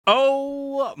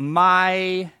Oh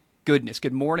my goodness.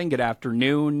 Good morning, good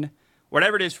afternoon.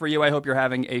 Whatever it is for you, I hope you're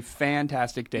having a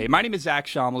fantastic day. My name is Zach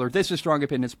Schomler. This is Strong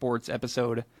Opinion Sports,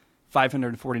 episode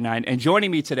 549. And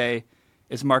joining me today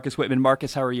is Marcus Whitman.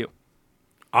 Marcus, how are you?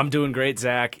 I'm doing great,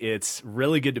 Zach. It's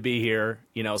really good to be here,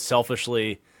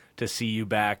 selfishly to see you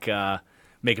back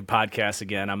making podcasts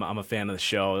again. I'm a fan of the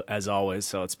show, as always,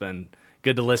 so it's been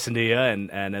good to listen to you,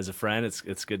 and as a friend,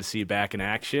 it's good to see you back in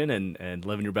action and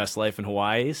living your best life in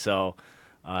Hawaii. So,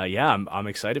 I'm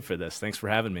excited for this. Thanks for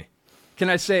having me.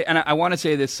 Can I say, and I want to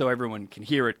say this so everyone can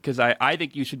hear it, because I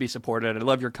think you should be supported. I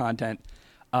love your content.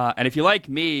 And if you like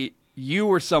me, you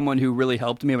were someone who really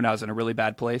helped me when I was in a really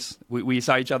bad place. We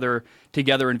saw each other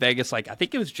together in Vegas, I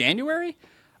think it was January.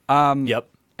 Yep.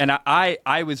 And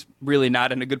I was really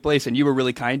not in a good place, and you were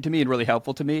really kind to me and really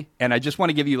helpful to me. And I just want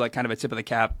to give you kind of a tip of the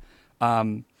cap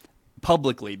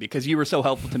publicly, because you were so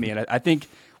helpful to me. And I think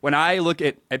when I look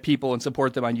at people and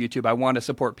support them on YouTube, I want to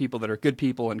support people that are good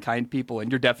people and kind people.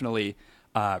 And you're definitely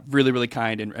really, really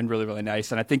kind and really, really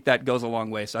nice. And I think that goes a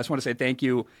long way. So I just want to say thank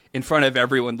you in front of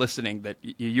everyone listening that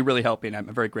you really helped me, and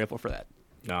I'm very grateful for that.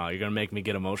 No, you're going to make me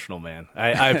get emotional, man.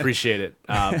 I appreciate it.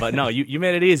 But no, you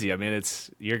made it easy. I mean,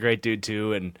 you're a great dude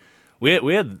too. And we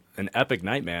had an epic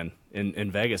night, man,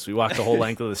 in Vegas. We walked the whole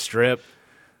length of the Strip.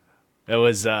 It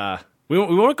was, we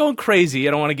weren't going crazy.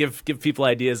 I don't want to give people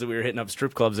ideas that we were hitting up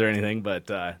strip clubs or anything, but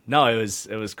no,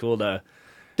 it was cool to.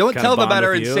 Don't tell them about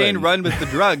our insane run with the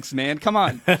drugs, man. Come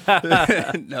on.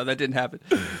 No, that didn't happen.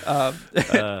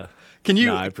 Can you?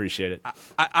 No, I appreciate it.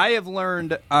 I have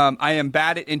learned I am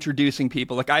bad at introducing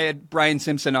people. I had Brian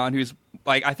Simpson on, who's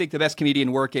I think the best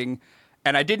comedian working,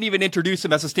 and I didn't even introduce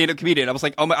him as a stand-up comedian. I was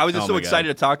like, I was just so excited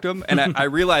to talk to him, and I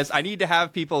realized I need to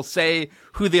have people say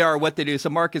who they are, what they do. So,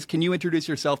 Marcus, can you introduce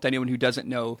yourself to anyone who doesn't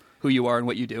know who you are and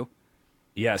what you do?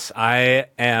 Yes, I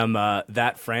am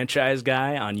that franchise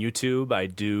guy on YouTube. I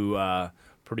do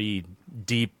pretty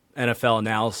deep NFL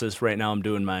analysis. Right now I'm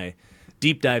doing my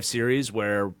deep dive series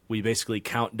where we basically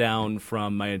count down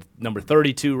from my number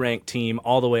 32 ranked team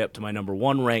all the way up to my number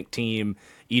 1 ranked team.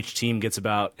 Each team gets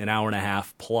about an hour and a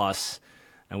half plus,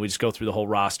 and we just go through the whole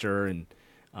roster and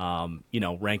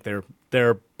rank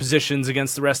their positions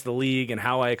against the rest of the league and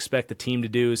how I expect the team to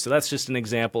do. So that's just an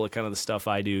example of kind of the stuff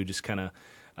I do, just kind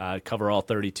of cover all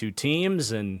 32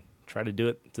 teams and try to do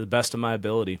it to the best of my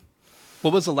ability.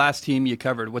 What was the last team you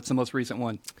covered? What's the most recent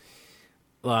one?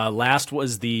 Last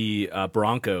was the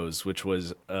Broncos, which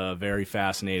was a very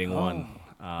fascinating one.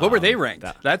 What were they ranked?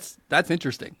 That's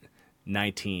interesting.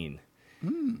 19.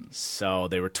 So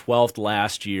they were 12th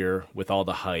last year with all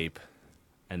the hype,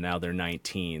 and now they're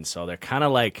 19. So they're kind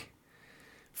of like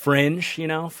fringe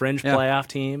playoff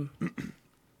team.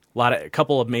 A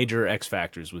couple of major X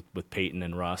factors with Peyton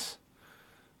and Russ,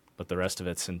 but the rest of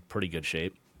it's in pretty good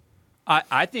shape.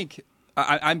 I think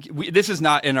this is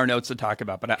not in our notes to talk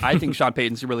about, but I think Sean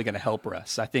Payton's really going to help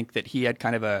Russ. I think that he had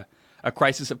kind of a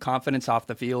crisis of confidence off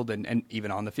the field and even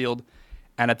on the field,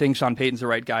 and I think Sean Payton's the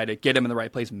right guy to get him in the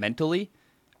right place mentally.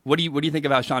 What do you think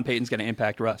of how Sean Payton's going to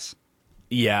impact Russ?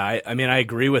 Yeah, I mean, I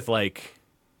agree with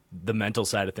the mental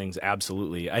side of things.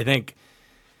 Absolutely, I think.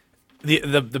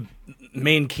 The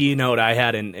main keynote I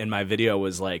had in my video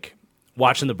was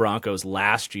watching the Broncos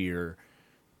last year.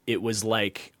 It was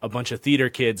like a bunch of theater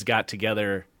kids got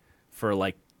together for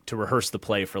to rehearse the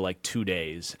play for 2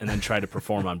 days and then try to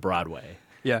perform on Broadway.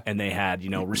 Yeah. And they had,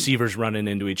 receivers running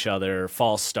into each other,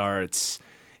 false starts,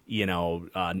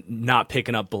 not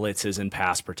picking up blitzes and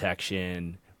pass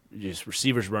protection, just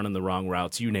receivers running the wrong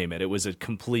routes, you name it. It was a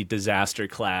complete disaster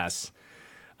class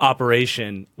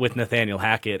operation with Nathaniel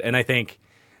Hackett, and I think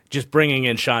just bringing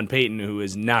in Sean Payton, who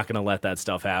is not going to let that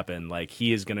stuff happen,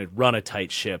 he is going to run a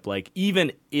tight ship.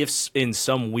 Even if in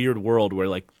some weird world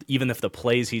where even if the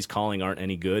plays he's calling aren't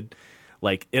any good,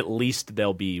 at least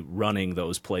they'll be running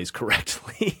those plays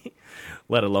correctly,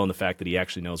 let alone the fact that he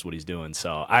actually knows what he's doing.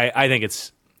 So I think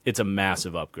it's a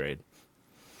massive upgrade.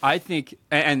 I think,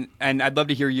 and I'd love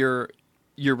to hear your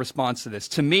response to this.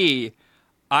 To me,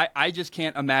 I just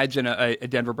can't imagine a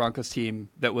Denver Broncos team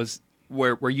that was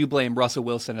where you blame Russell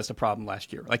Wilson as a problem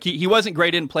last year. He wasn't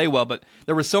great, didn't play well, but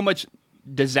there was so much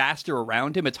disaster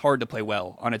around him. It's hard to play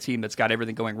well on a team that's got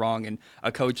everything going wrong and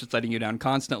a coach that's letting you down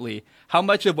constantly. How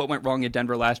much of what went wrong in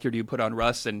Denver last year do you put on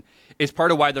Russ? And is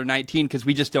part of why they're 19 because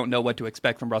we just don't know what to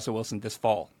expect from Russell Wilson this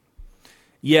fall?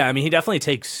 Yeah, I mean, he definitely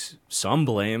takes some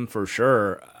blame for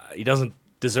sure. He doesn't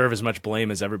deserve as much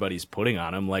blame as everybody's putting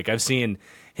on him. I've seen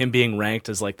him being ranked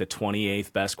as the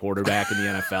 28th best quarterback in the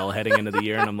NFL heading into the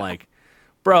year, and I'm like,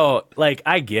 bro,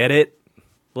 I get it.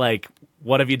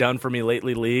 What have you done for me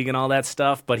lately, league, and all that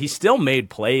stuff? But he still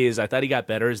made plays. I thought he got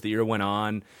better as the year went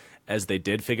on. as they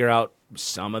did figure out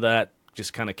some of that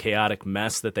just kind of chaotic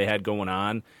mess that they had going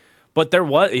on. But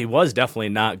he was definitely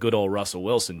not good old Russell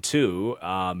Wilson too.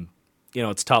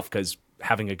 It's tough because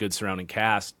having a good surrounding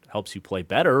cast helps you play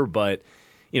better, but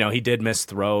he did miss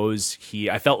throws.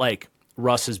 I felt like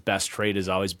Russ's best trait has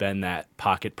always been that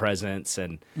pocket presence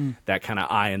and that kind of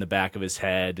eye in the back of his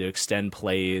head to extend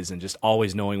plays and just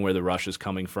always knowing where the rush is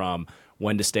coming from,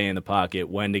 when to stay in the pocket,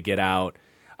 when to get out.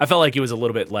 I felt like he was a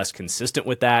little bit less consistent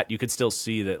with that. You could still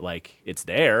see that it's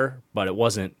there, but it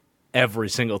wasn't every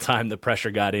single time the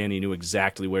pressure got in. He knew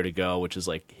exactly where to go, which is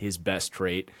his best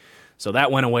trait. So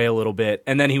that went away a little bit.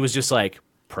 And then he was just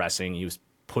pressing. He was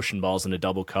pushing balls into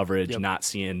double coverage, not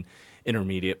seeing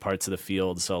intermediate parts of the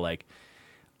field. So I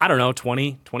don't know,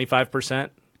 25%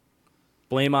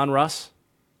 blame on Russ?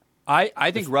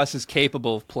 I think Russ is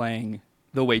capable of playing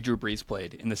the way Drew Brees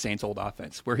played in the Saints' old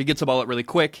offense, where he gets the ball out really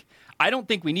quick. I don't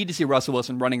think we need to see Russell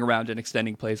Wilson running around and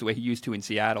extending plays the way he used to in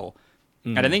Seattle.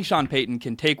 And I think Sean Payton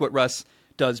can take what Russ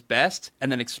does best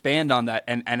and then expand on that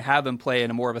and have him play in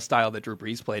a more of a style that Drew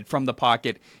Brees played, from the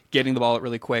pocket, getting the ball out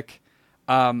really quick.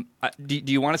 Do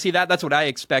you want to see that? That's what I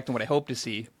expect and what I hope to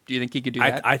see. Do you think he could do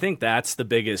that? I think that's the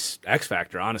biggest X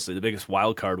factor, honestly, the biggest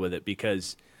wild card with it,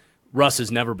 because Russ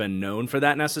has never been known for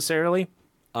that necessarily.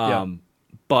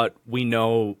 But we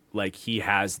know he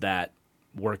has that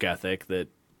work ethic that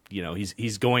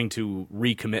he's going to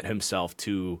recommit himself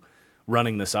to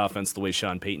running this offense the way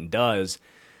Sean Payton does.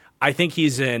 I think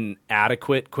he's an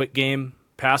adequate quick game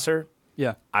passer.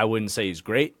 Yeah. I wouldn't say he's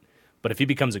great, but if he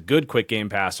becomes a good quick game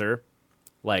passer,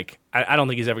 I don't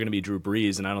think he's ever going to be Drew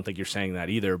Brees, and I don't think you're saying that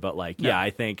either, but yeah,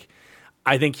 I think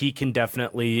he can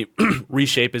definitely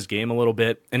reshape his game a little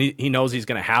bit, and he knows he's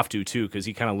going to have to too, because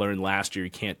he kind of learned last year he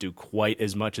can't do quite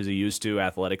as much as he used to,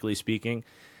 athletically speaking,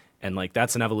 and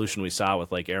that's an evolution we saw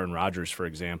with Aaron Rodgers, for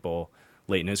example,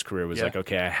 late in his career, was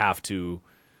okay, I have to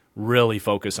really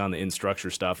focus on the in-structure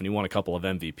stuff, and he won a couple of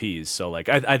MVPs. So,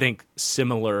 I think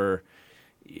similar,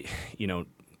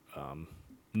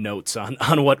 notes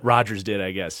on what Rodgers did,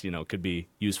 I guess, could be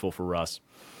useful for Russ.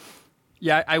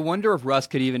 Yeah, I wonder if Russ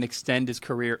could even extend his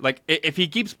career. If he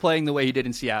keeps playing the way he did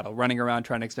in Seattle, running around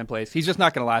trying to extend plays, he's just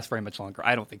not going to last very much longer,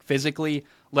 I don't think, physically,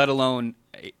 let alone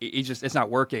it's not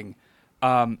working.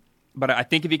 But I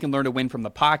think if he can learn to win from the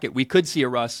pocket, we could see a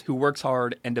Russ who works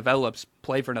hard and develops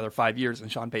play for another 5 years in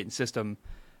Sean Payton's system.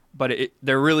 But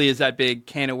there really is that big,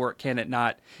 can it work, can it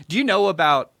not? Do you know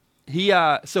about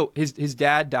so his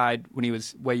dad died when he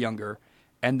was way younger,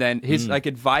 and then his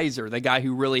advisor, the guy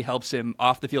who really helps him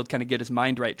off the field kind of get his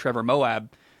mind right, Trevor Moab,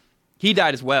 he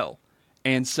died as well.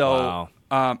 And so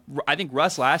I think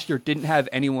Russ last year didn't have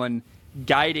anyone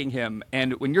guiding him.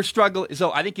 And when you're struggling,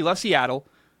 so I think he left Seattle.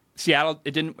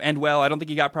 It didn't end well. I don't think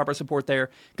he got proper support there.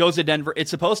 Goes to Denver.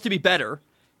 It's supposed to be better,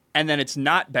 and then it's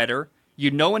not better. You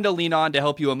know when to lean on to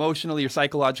help you emotionally or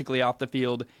psychologically off the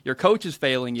field. Your coach is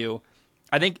failing you.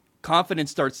 I think confidence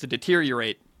starts to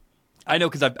deteriorate. I know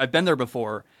because I've been there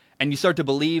before, and you start to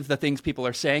believe the things people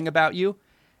are saying about you.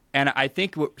 And I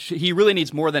think what he really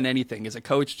needs more than anything is a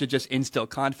coach to just instill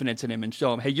confidence in him and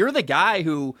show him, hey, you're the guy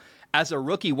who, as a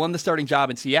rookie, won the starting job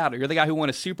in Seattle. You're the guy who won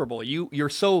a Super Bowl. You're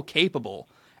so capable.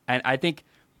 And I think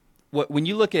when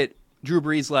you look at Drew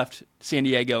Brees left San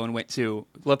Diego and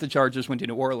left the Chargers, went to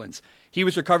New Orleans, he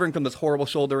was recovering from this horrible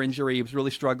shoulder injury. He was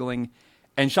really struggling.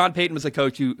 And Sean Payton was the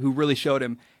coach who really showed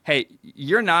him, hey,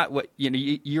 you're not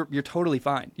you're totally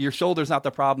fine. Your shoulder's not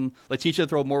the problem. Let's teach you to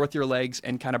throw more with your legs,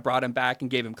 and kind of brought him back and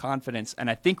gave him confidence. And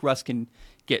I think Russ can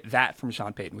get that from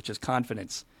Sean Payton, which is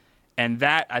confidence. And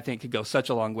that, I think, could go such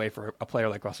a long way for a player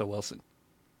like Russell Wilson.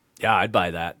 Yeah, I'd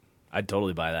buy that. I'd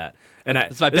totally buy that. And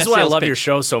this is best why I sales love pitch. your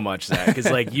show so much, Zach,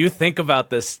 because you think about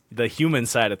the human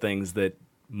side of things that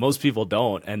most people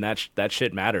don't, and that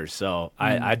shit matters. So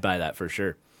I'd buy that for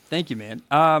sure. Thank you, man.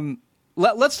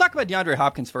 Let's talk about DeAndre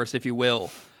Hopkins first, if you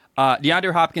will.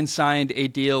 DeAndre Hopkins signed a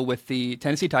deal with the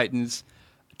Tennessee Titans,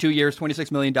 2 years,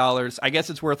 $26 million. I guess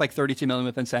it's worth $32 million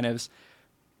with incentives.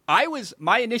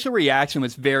 My initial reaction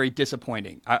was very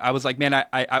disappointing. I was like, man,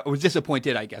 I was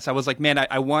disappointed, I guess. I was like, man,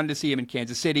 I wanted to see him in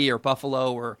Kansas City or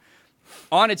Buffalo or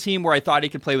on a team where I thought he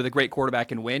could play with a great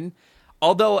quarterback and win.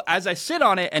 Although, as I sit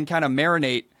on it and kind of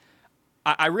marinate,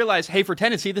 I realize, hey, for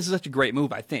Tennessee, this is such a great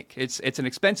move, I think. It's an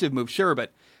expensive move, sure,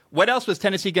 but what else was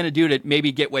Tennessee going to do to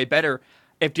maybe get way better?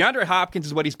 If DeAndre Hopkins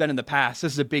is what he's been in the past,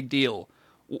 this is a big deal.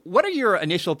 What are your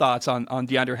initial thoughts on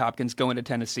DeAndre Hopkins going to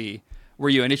Tennessee? Were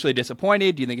you initially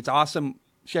disappointed? Do you think it's awesome?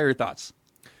 Share your thoughts.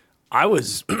 I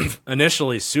was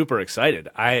initially super excited.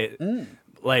 I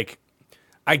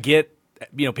get,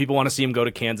 people want to see him go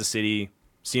to Kansas City,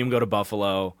 see him go to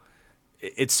Buffalo.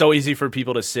 it's so easy for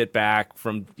people to sit back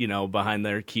from, behind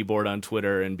their keyboard on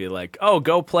Twitter and be like, oh,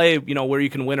 go play, where you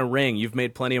can win a ring. You've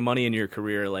made plenty of money in your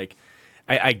career. Like,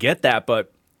 I get that.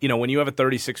 But, when you have a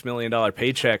 $36 million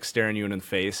paycheck staring you in the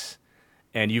face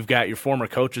and you've got your former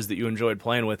coaches that you enjoyed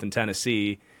playing with in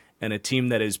Tennessee and a team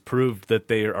that has proved that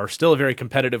they are still a very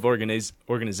competitive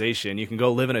organization, you can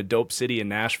go live in a dope city in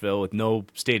Nashville with no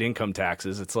state income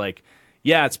taxes. It's like,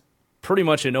 yeah, it's pretty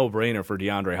much a no-brainer for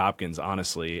DeAndre Hopkins,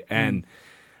 honestly. And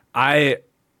I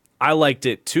liked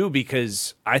it too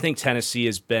because I think Tennessee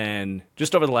has been,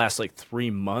 just over the last 3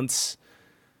 months,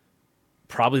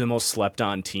 probably the most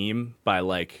slept-on team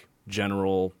by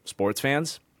general sports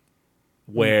fans,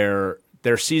 where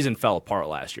their season fell apart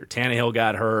last year. Tannehill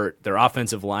got hurt. Their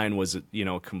offensive line was,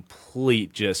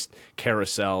 complete just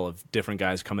carousel of different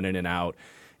guys coming in and out.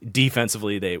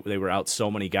 Defensively, they were out so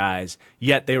many guys,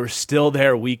 yet they were still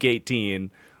there week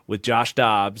 18 with Josh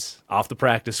Dobbs off the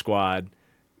practice squad,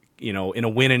 in a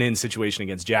win-and-in situation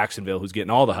against Jacksonville, who's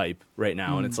getting all the hype right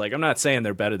now. And it's like, I'm not saying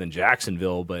they're better than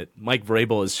Jacksonville, but Mike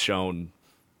Vrabel has shown,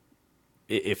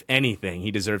 if anything, he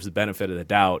deserves the benefit of the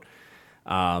doubt.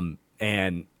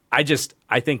 And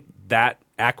I think that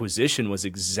acquisition was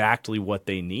exactly what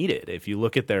they needed. If you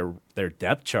look at their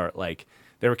depth chart,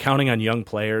 they were counting on young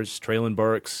players, Traylon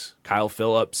Burks, Kyle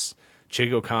Phillips,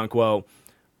 Chigo Okonkwo,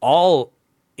 all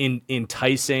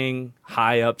enticing,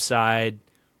 high upside,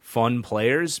 fun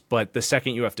players. But the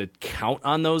second you have to count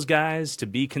on those guys to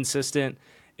be consistent,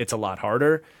 it's a lot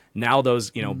harder. Now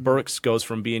those, Burks goes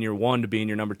from being your one to being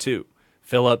your number two.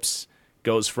 Phillips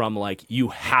goes from you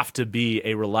have to be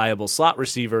a reliable slot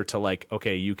receiver to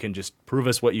okay, you can just prove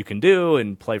us what you can do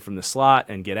and play from the slot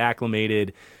and get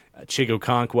acclimated. Chigo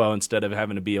Okonkwo, instead of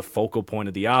having to be a focal point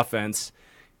of the offense,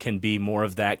 can be more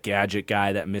of that gadget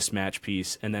guy, that mismatch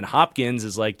piece. And then Hopkins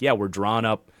is we're drawing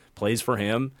up plays for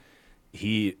him.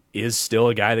 He is still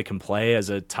a guy that can play as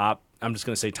a top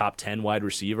 10 wide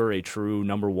receiver, a true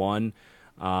number one.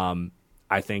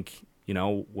 I think,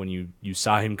 when you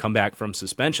saw him come back from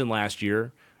suspension last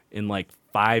year in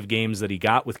 5 games that he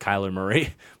got with Kyler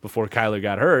Murray before Kyler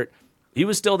got hurt, he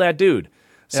was still that dude.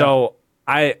 Yeah. So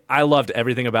I loved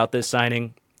everything about this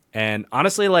signing. And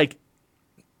honestly,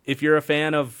 if you're a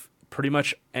fan of pretty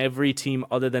much every team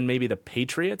other than maybe the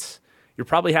Patriots, you're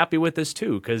probably happy with this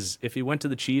too, because if he went to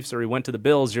the Chiefs or he went to the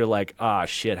Bills, you're like,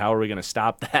 shit, how are we going to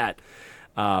stop that?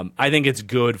 I think it's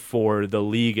good for the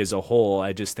league as a whole.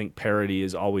 I just think parity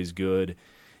is always good.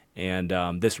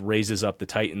 And this raises up the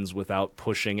Titans without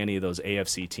pushing any of those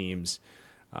AFC teams.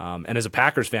 And as a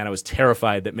Packers fan, I was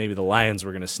terrified that maybe the Lions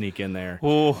were going to sneak in there.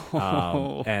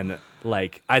 And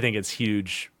I think it's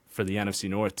huge for the NFC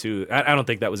North too. I don't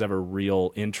think that was ever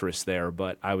real interest there,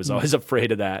 but I was always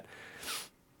afraid of that.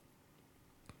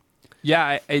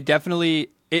 Yeah,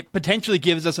 it potentially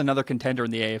gives us another contender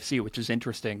in the AFC, which is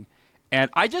interesting. And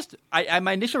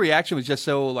my initial reaction was just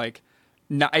so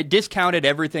I discounted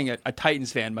everything a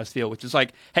Titans fan must feel, which is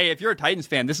hey, if you're a Titans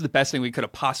fan, this is the best thing we could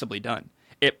have possibly done.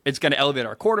 It's going to elevate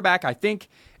our quarterback, I think.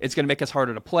 It's going to make us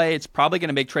harder to play. It's probably going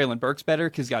to make Traylon Burks better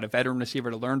because he's got a veteran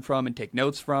receiver to learn from and take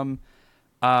notes from.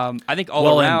 I think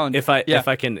all around. If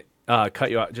I can cut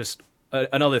you out, just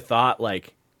another thought.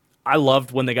 I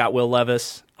loved when they got Will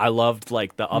Levis. I loved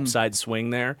the upside swing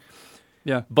there.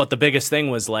 Yeah. But the biggest thing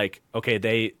was okay,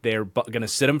 they're going to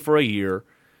sit him for a year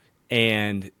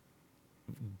and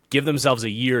give themselves a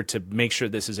year to make sure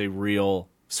this is a real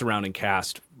surrounding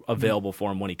cast available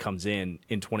for him when he comes in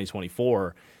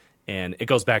 2024. And it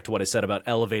goes back to what I said about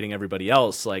elevating everybody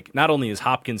else. Not only is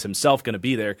Hopkins himself going to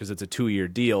be there because it's a 2-year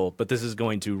deal, but this is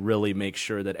going to really make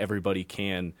sure that everybody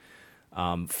can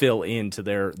fill into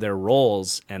their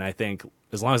roles. And I think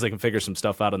as long as they can figure some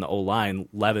stuff out on the O-line,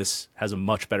 Levis has a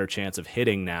much better chance of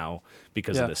hitting now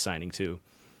because of this signing too.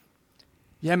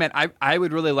 Yeah, man, I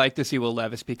would really like to see Will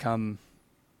Levis become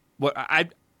what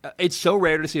it's so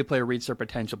rare to see a player reach their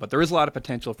potential, but there is a lot of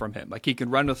potential from him. He can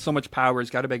run with so much power. He's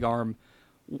got a big arm.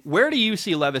 Where do you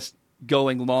see Levis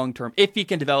going long term if he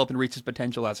can develop and reach his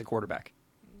potential as a quarterback?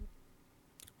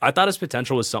 I thought his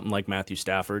potential was something like Matthew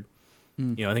Stafford.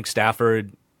 I think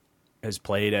Stafford has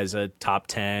played as a top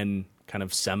 10 kind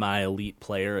of semi-elite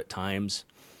player at times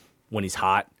when he's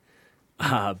hot.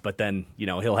 But then,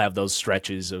 he'll have those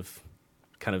stretches of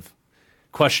kind of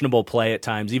questionable play at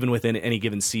times, even within any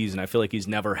given season. I feel like he's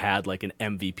never had an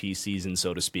MVP season,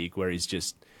 so to speak, where he's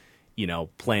just,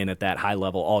 playing at that high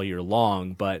level all year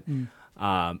long. But,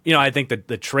 I think that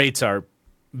the traits are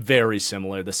very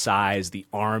similar. The size, the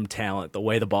arm talent, the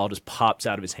way the ball just pops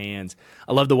out of his hands.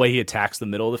 I love the way he attacks the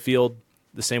middle of the field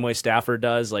the same way Stafford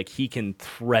does. He can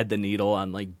thread the needle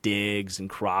on digs and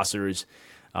crossers.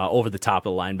 over the top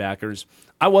of the linebackers.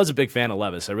 I was a big fan of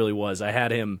Levis. I really was. I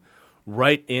had him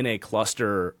right in a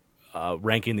cluster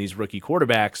ranking these rookie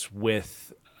quarterbacks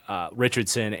with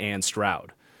Richardson and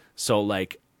Stroud. So,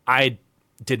 I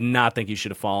did not think he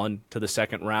should have fallen to the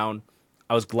second round.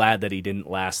 I was glad that he didn't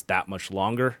last that much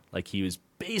longer. He was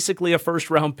basically a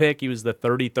first-round pick. He was the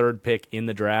 33rd pick in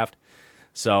the draft.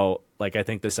 So, I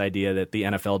think this idea that the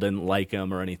NFL didn't like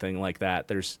him or anything like that,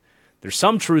 there's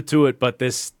some truth to it, but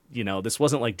this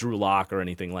wasn't like Drew Lock or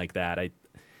anything like that.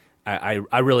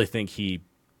 I really think he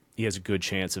has a good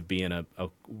chance of being a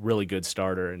really good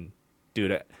starter. And,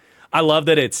 dude, I love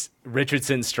that it's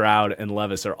Richardson, Stroud, and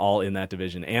Levis are all in that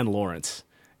division, and Lawrence.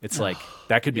 It's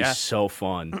that could be so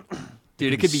fun.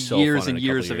 Dude, it could be so years and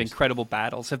years of incredible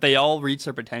battles. If they all reach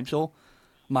their potential,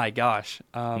 my gosh.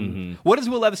 What does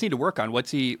Will Levis need to work on? Why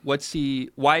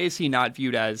is he not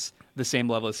viewed as the same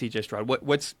level as CJ Stroud?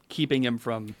 What's keeping him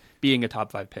from being a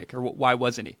top 5 pick, or why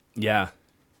wasn't he? Yeah.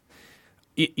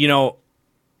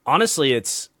 Honestly,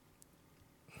 it's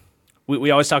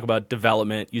we always talk about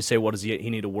development. You say, what does he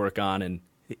need to work on? And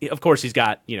of course, he's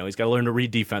got to learn to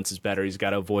read defenses better. He's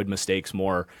got to avoid mistakes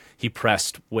more. He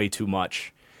pressed way too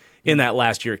much in that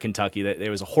last year at Kentucky. That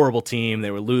there was a horrible team.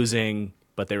 They were losing,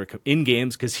 but they were in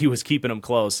games because he was keeping them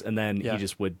close. And then he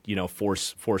just would,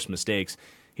 force mistakes.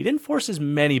 He didn't force as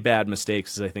many bad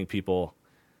mistakes as I think people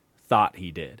thought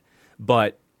he did.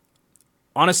 But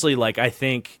honestly, I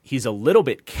think he's a little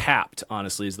bit capped,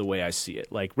 honestly, is the way I see it.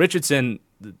 Richardson,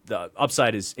 the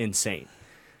upside is insane.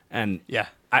 And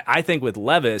I think with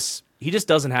Levis, he just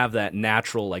doesn't have that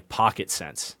natural, pocket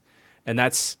sense. And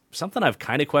that's something I've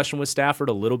kind of questioned with Stafford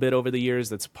a little bit over the years.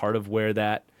 That's part of where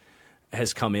that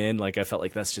has come in. I felt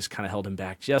like that's just kind of held him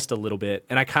back just a little bit.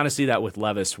 And I kind of see that with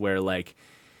Levis where,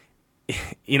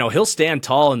 he'll stand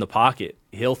tall in the pocket.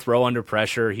 He'll throw under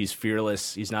pressure. He's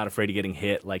fearless. He's not afraid of getting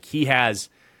hit. He has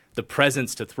the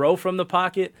presence to throw from the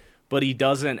pocket, but he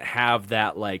doesn't have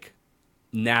that,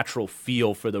 natural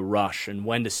feel for the rush and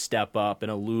when to step up and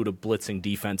elude a blitzing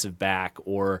defensive back,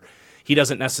 or he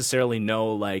doesn't necessarily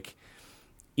know,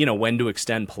 when to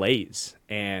extend plays,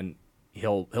 and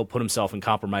he'll put himself in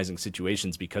compromising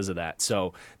situations because of that.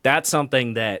 So that's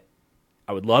something that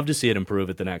I would love to see it improve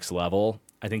at the next level.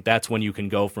 I think that's when you can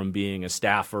go from being a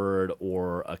Stafford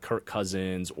or a Kirk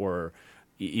Cousins or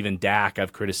even Dak.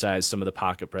 I've criticized some of the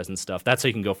pocket presence stuff. That's how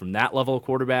you can go from that level of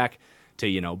quarterback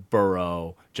to,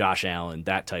 Burrow, Josh Allen,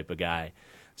 that type of guy.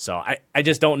 So I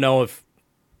just don't know if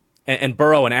 – and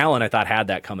Burrow and Allen I thought had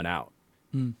that coming out.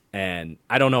 And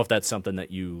I don't know if that's something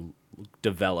that you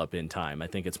develop in time. I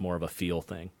think it's more of a feel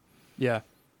thing. Yeah.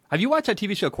 Have you watched that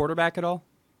TV show Quarterback at all?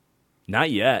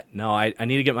 Not yet. No, I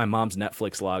need to get my mom's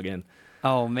Netflix login.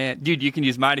 Oh, man. Dude, you can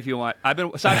use mine if you want. I've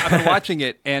been watching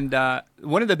it, and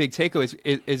one of the big takeaways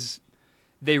is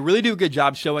they really do a good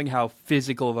job showing how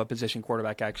physical of a position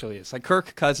quarterback actually is.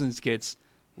 Kirk Cousins gets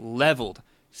leveled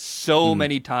so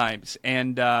many times,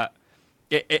 and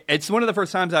it's one of the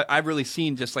first times I've really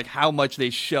seen just how much they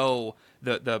show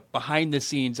the behind the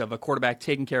scenes of a quarterback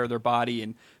taking care of their body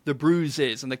and the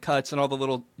bruises and the cuts and all the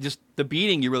little just the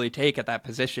beating you really take at that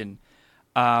position.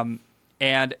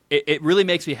 And it really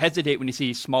makes me hesitate when you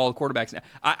see small quarterbacks.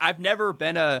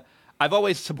 I've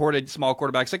always supported small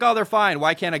quarterbacks. They're fine.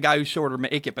 Why can't a guy who's shorter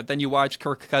make it? But then you watch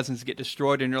Kirk Cousins get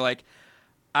destroyed, and you're like,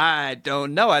 I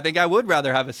don't know. I think I would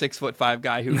rather have a 6'5"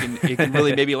 guy who can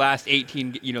really maybe last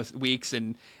 18 weeks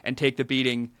and take the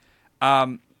beating.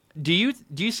 Do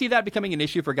you see that becoming an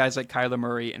issue for guys like Kyler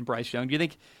Murray and Bryce Young? Do you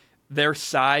think their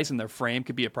size and their frame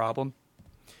could be a problem?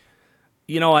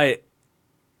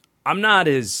 I'm not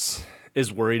as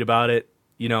worried about it.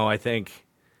 I think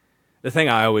the thing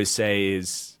I always say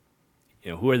is,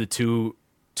 who are the two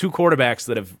quarterbacks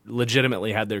that have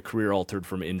legitimately had their career altered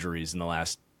from injuries in the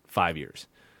last 5 years?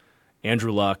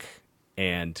 Andrew Luck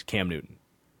and Cam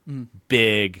Newton.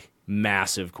 Big,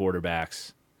 massive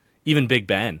quarterbacks. Even Big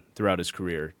Ben throughout his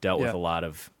career dealt with a lot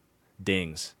of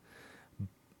dings.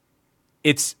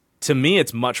 To me,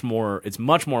 it's much more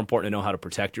important to know how to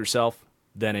protect yourself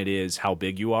than it is how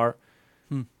big you are.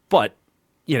 But,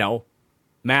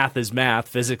 math is math,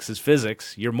 physics is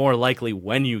physics. You're more likely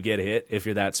when you get hit, if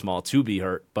you're that small, to be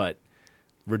hurt. But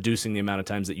reducing the amount of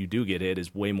times that you do get hit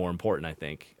is way more important, I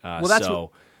think.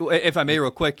 If I may,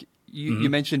 real quick, you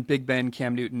mentioned Big Ben,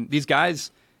 Cam Newton. These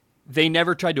guys, they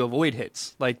never tried to avoid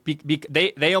hits.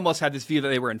 They almost had this view that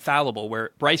they were infallible,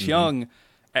 where Bryce Young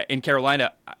in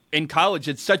Carolina in college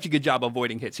did such a good job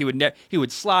avoiding hits. He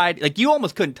would slide. You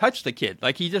almost couldn't touch the kid.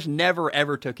 He just never,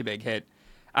 ever took a big hit.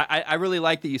 I really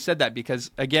like that you said that because,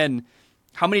 again,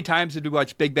 how many times did we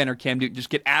watch Big Ben or Cam Newton just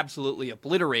get absolutely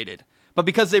obliterated But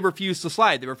because they refuse to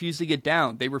slide, they refuse to get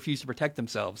down, they refuse to protect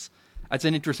themselves. That's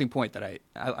an interesting point that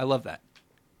I love that.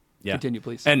 Yeah. Continue,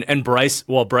 please. And Bryce,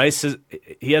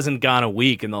 he hasn't gone a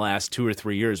week in the last 2 or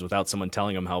 3 years without someone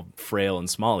telling him how frail and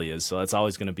small he is. So that's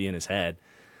always going to be in his head.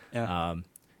 Yeah.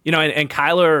 And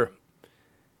Kyler,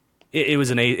 it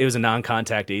was a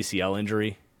non-contact ACL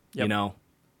injury. Yep. You know,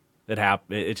 that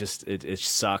happened. It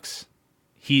sucks.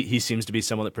 He seems to be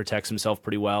someone that protects himself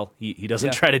pretty well. He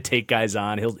doesn't try to take guys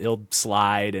on. He'll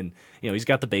slide, and he's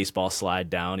got the baseball slide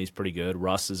down. He's pretty good.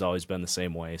 Russ has always been the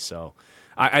same way. So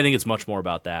I think it's much more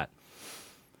about that.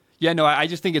 Yeah, no, I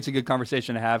just think it's a good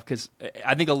conversation to have because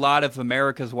I think a lot of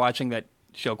America's watching that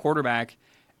show Quarterback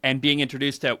and being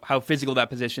introduced to how physical that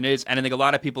position is. And I think a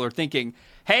lot of people are thinking,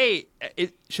 hey,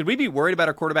 should we be worried about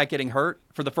our quarterback getting hurt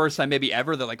for the first time maybe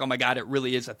ever? They're like, oh, my God, it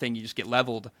really is a thing. You just get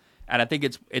leveled. And I think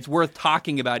it's worth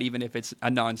talking about even if it's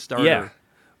a non-starter. Yeah.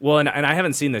 Well, and I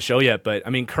haven't seen the show yet, but, I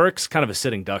mean, Kirk's kind of a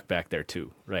sitting duck back there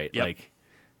too, right? Yep.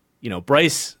 Like,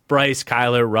 Bryce,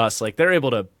 Kyler, Russ, like they're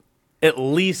able to at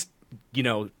least,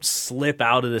 slip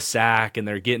out of the sack and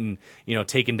they're getting,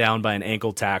 taken down by an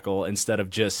ankle tackle instead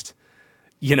of just –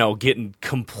 getting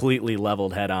completely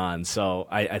leveled head on. So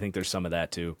I think there's some of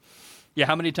that too. Yeah,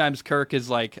 how many times Kirk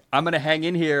is like, I'm going to hang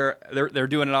in here. They're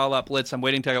doing an all-out blitz. I'm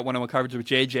waiting to get one-on-one coverage with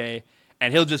JJ,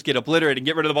 and he'll just get obliterated and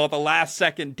get rid of the ball at the last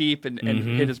second deep and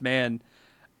hit his man.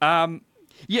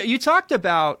 You talked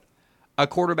about a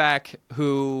quarterback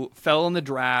who fell in the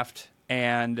draft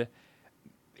and,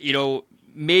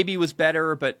 maybe was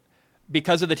better, but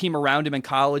because of the team around him in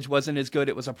college wasn't as good,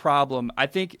 it was a problem. I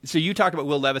think, so you talked about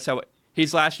Will Levis, how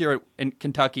he's last year in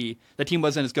Kentucky, the team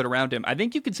wasn't as good around him. I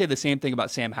think you could say the same thing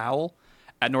about Sam Howell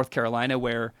at North Carolina,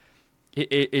 where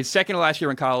his second to last year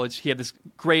in college, he had this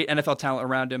great NFL talent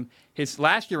around him. His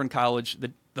last year in college,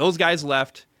 those guys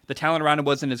left, the talent around him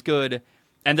wasn't as good,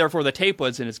 and therefore the tape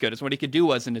wasn't as good. So what he could do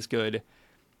wasn't as good.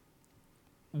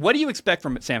 What do you expect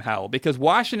from Sam Howell? Because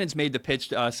Washington's made the pitch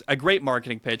to us, a great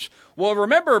marketing pitch. Well,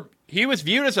 remember, he was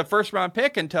viewed as a first-round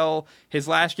pick until his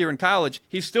last year in college.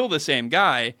 He's still the same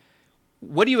guy.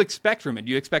 What do you expect from him?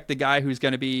 Do you expect the guy who's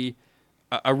going to be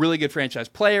a really good franchise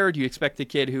player? Do you expect the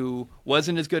kid who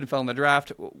wasn't as good and fell in the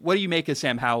draft? What do you make of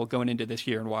Sam Howell going into this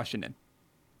year in Washington?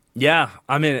 Yeah,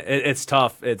 I mean, it's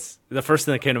tough. It's the first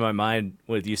thing that came to my mind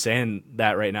with you saying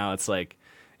that right now. It's like,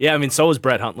 yeah, I mean, so was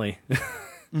Brett Huntley.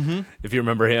 If you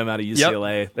remember him out of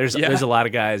UCLA, there's a lot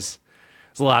of guys.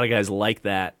 There's a lot of guys like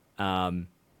that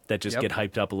that just get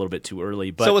hyped up a little bit too early.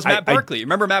 But so was Matt Barkley.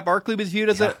 Remember Matt Barkley was viewed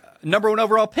as a number 1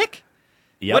 overall pick?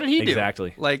 Yep, what did he do?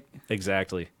 Exactly.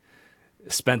 Exactly.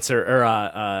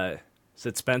 Spencer is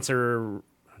it Spencer?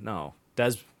 No,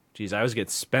 I always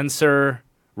get Spencer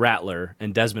Rattler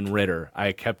and Desmond Ridder.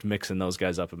 I kept mixing those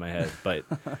guys up in my head, but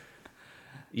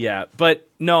yeah, but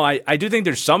no, I do think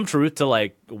there's some truth to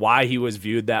like why he was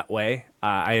viewed that way.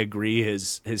 I agree.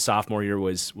 His sophomore year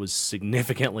was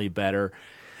significantly better.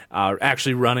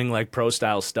 Actually running like pro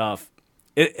style stuff.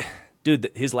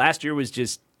 His last year was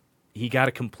just. He got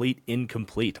a complete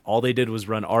incomplete. All they did was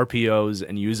run RPOs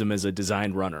and use him as a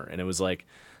designed runner. And it was like,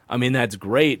 I mean, that's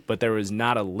great, but there was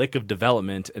not a lick of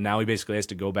development. And now he basically has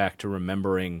to go back to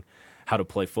remembering how to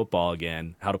play football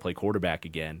again, how to play quarterback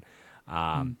again.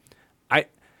 I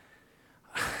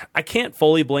can't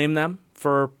fully blame them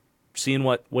for seeing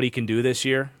what he can do this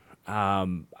year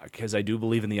because I do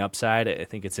believe in the upside. I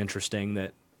think it's interesting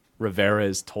that Rivera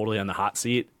is totally on the hot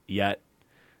seat, yet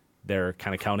they're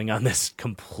kind of counting on this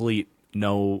complete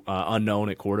unknown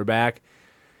at quarterback.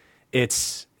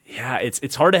 It's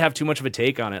hard to have too much of a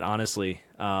take on it, honestly,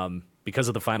 because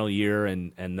of the final year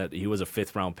and that he was a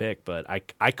 5th-round pick. But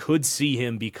I could see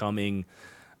him becoming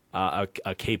a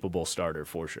capable starter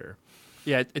for sure.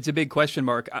 Yeah, it's a big question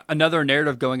mark. Another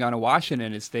narrative going on in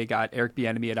Washington is they got Eric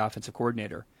Bieniemy at offensive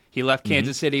coordinator. He left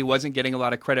Kansas City, wasn't getting a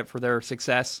lot of credit for their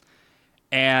success.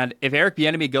 And if Eric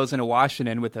Bieniemy goes into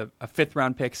Washington with a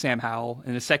 5th-round pick, Sam Howell,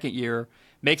 in his second year,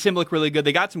 makes him look really good.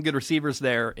 They got some good receivers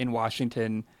there in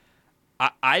Washington.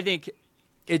 I think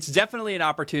it's definitely an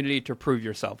opportunity to prove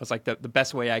yourself. It's like the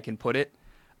best way I can put it.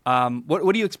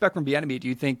 What do you expect from Bieniemy? Do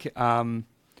you think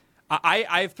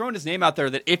I've thrown his name out there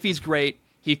that if he's great,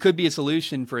 he could be a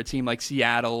solution for a team like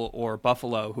Seattle or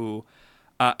Buffalo who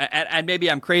and maybe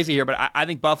I'm crazy here, but I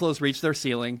think Buffalo's reached their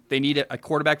ceiling. They need a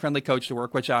quarterback-friendly coach to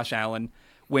work with Josh Allen.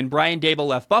 When Brian Daboll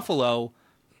left Buffalo,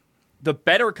 the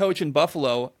better coach in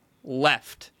Buffalo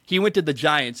left. He went to the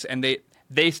Giants, and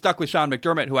they stuck with Sean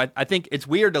McDermott, who I think it's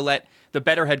weird to let the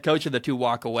better head coach of the two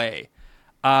walk away.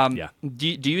 Do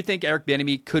you think Eric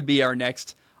Bieniemy could be our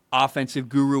next offensive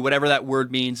guru, whatever that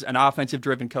word means, an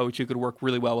offensive-driven coach who could work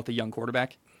really well with a young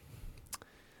quarterback?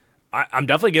 I'm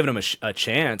definitely giving him a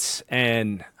chance.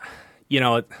 And,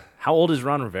 how old is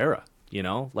Ron Rivera?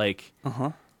 Like,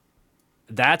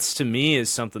 that's to me is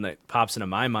something that pops into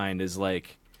my mind is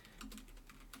like,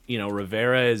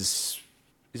 Rivera he's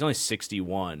only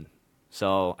 61.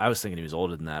 So I was thinking he was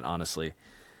older than that, honestly.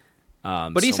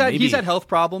 But he's had health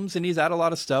problems and he's had a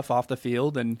lot of stuff off the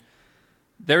field, and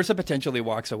there's a potential he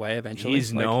walks away eventually.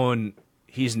 He's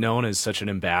known as such an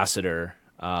ambassador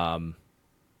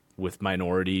with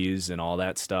minorities and all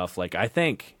that stuff. Like, I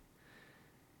think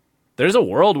there's a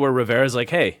world where Rivera's like,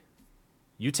 hey,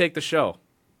 you take the show,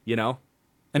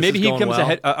 And maybe he becomes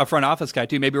a front office guy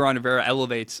too. Maybe Ron Rivera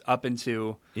elevates up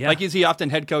into like he often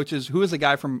head coaches. Who was the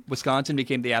guy from Wisconsin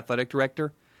became the athletic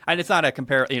director? And it's not a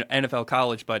NFL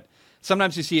college, but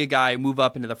sometimes you see a guy move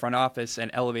up into the front office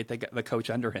and elevate the coach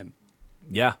under him.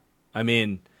 Yeah, I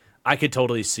mean, I could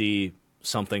totally see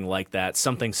something like that,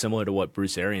 something similar to what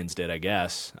Bruce Arians did, I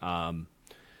guess.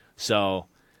 So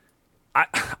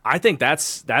I think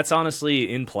that's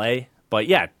honestly in play. But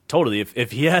yeah, totally.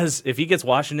 If he gets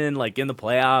Washington like in the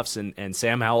playoffs and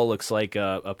Sam Howell looks like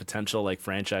a potential like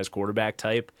franchise quarterback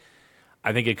type,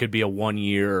 I think it could be a 1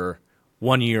 year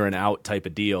and out type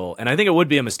of deal. And I think it would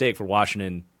be a mistake for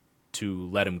Washington to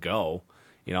let him go.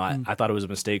 I thought it was a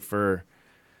mistake for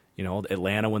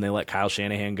Atlanta when they let Kyle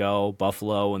Shanahan go,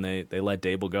 Buffalo when they let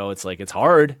Dable go. It's like it's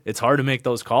hard to make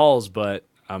those calls, but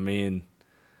I mean,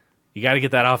 you got to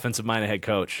get that offensive minded head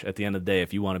coach at the end of the day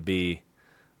if you want to be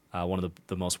one of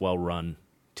the most well-run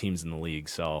teams in the league.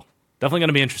 So definitely going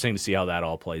to be interesting to see how that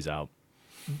all plays out.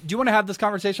 Do you want to have this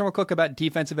conversation real quick about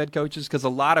defensive head coaches? Because a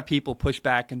lot of people push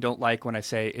back and don't like when I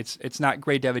say it's not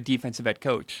great to have a defensive head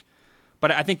coach.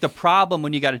 But I think the problem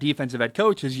when you got a defensive head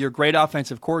coach is your great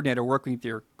offensive coordinator working with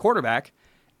your quarterback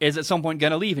is at some point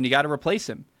going to leave and you got to replace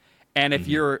him. And if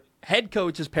your head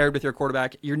coach is paired with your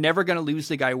quarterback, you're never going to lose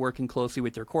the guy working closely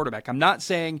with your quarterback. I'm not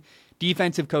saying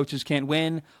defensive coaches can't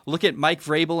win. Look at Mike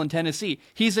Vrabel in Tennessee.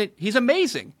 He's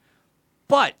amazing.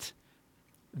 But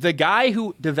the guy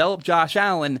who developed Josh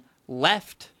Allen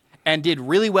left and did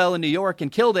really well in New York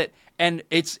and killed it. And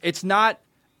it's not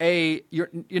you're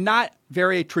not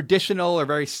very traditional or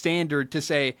very standard to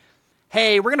say,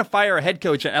 hey, we're going to fire a head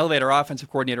coach and elevate our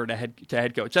offensive coordinator to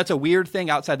head coach. That's a weird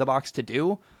thing outside the box to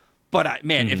do. But,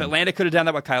 if Atlanta could have done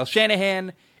that with Kyle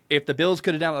Shanahan, if the Bills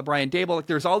could have done it with Brian Dable, like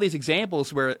there's all these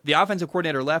examples where the offensive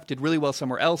coordinator left, did really well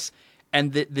somewhere else,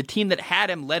 and the team that had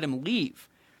him let him leave.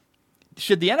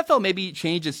 Should the NFL maybe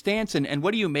change its stance? And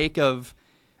what do you make of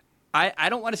I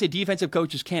don't want to say defensive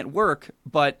coaches can't work,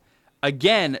 but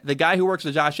again, the guy who works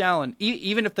with Josh Allen,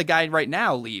 even if the guy right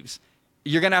now leaves,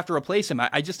 you're going to have to replace him.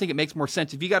 I just think it makes more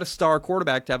sense. If you got a star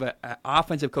quarterback to have an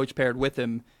offensive coach paired with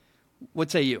him,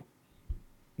 what say you?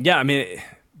 Yeah, I mean,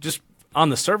 just on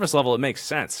the surface level, it makes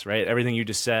sense, right? Everything you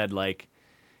just said, like,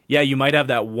 yeah, you might have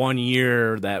that 1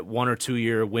 year, that 1 or 2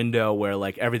 year window where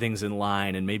like everything's in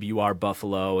line and maybe you are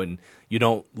Buffalo and you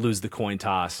don't lose the coin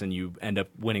toss and you end up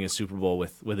winning a Super Bowl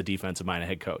with a defensive-minded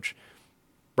head coach.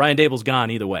 Brian Dable's gone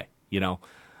either way, Yep.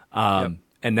 And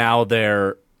now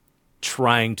they're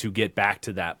trying to get back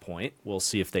to that point. We'll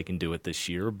see if they can do it this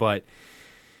year, but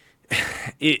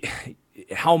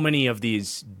how many of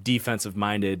these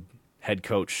defensive-minded head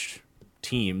coach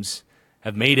teams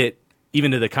have made it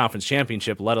even to the conference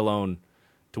championship, let alone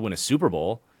to win a Super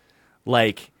Bowl?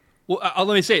 Like, well,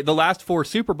 let me say, the last 4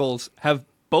 Super Bowls have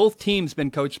both teams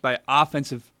been coached by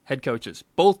offensive head coaches.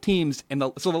 Both teams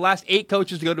so the last 8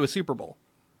 coaches to go to a Super Bowl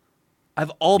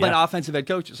have all been offensive head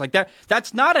coaches. Like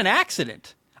that's not an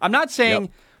accident. I'm not saying,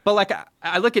 but like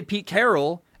I look at Pete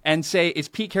Carroll and say, is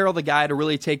Pete Carroll the guy to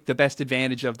really take the best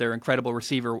advantage of their incredible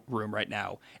receiver room right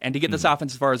now and to get this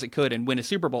offense as far as it could and win a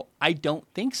Super Bowl? I don't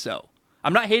think so.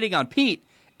 I'm not hating on Pete.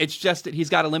 It's just that he's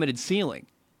got a limited ceiling.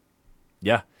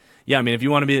 Yeah. I mean, if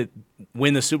you want to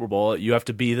win the Super Bowl, you have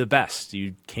to be the best.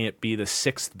 You can't be the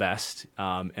 6th best.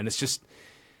 And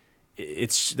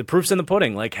it's the proof's in the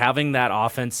pudding. Like having that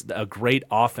offense, a great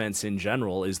offense in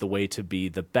general, is the way to be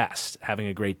the best. Having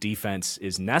a great defense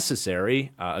is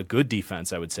necessary. A good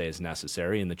defense, I would say, is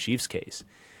necessary in the Chiefs' case.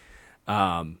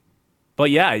 But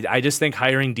yeah, I just think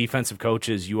hiring defensive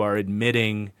coaches, you are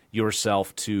admitting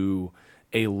yourself to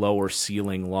a lower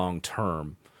ceiling long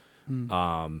term,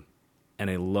 and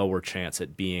a lower chance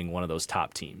at being one of those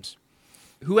top teams.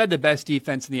 Who had the best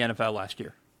defense in the NFL last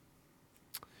year?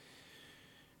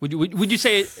 Would you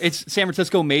say it's San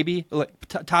Francisco, maybe? Like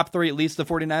top 3 at least, the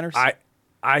 49ers?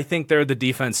 I think they're the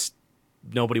defense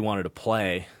nobody wanted to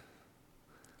play,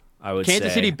 I would say.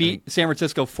 Kansas City beat San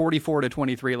Francisco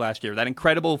 44-23 last year. That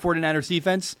incredible 49ers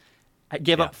defense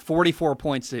gave up 44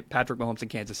 points to Patrick Mahomes in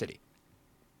Kansas City.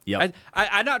 Yeah,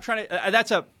 I'm not trying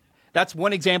to. That's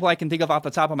one example I can think of off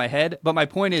the top of my head. But my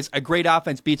point is, a great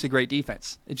offense beats a great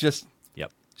defense. It's just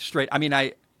straight. I mean,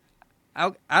 I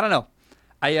don't know.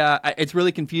 It's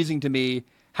really confusing to me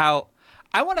how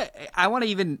I want to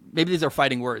even, maybe these are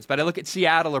fighting words, but I look at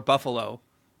Seattle or Buffalo,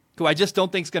 who I just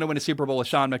don't think is going to win a Super Bowl with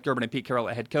Sean McDermott and Pete Carroll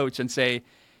at head coach, and say,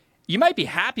 you might be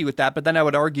happy with that, but then I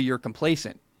would argue you're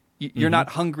complacent. You're not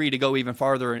hungry to go even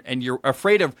farther, and you're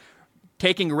afraid of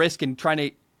taking a risk and trying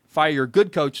to fire your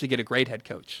good coach to get a great head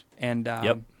coach. And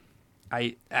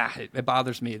it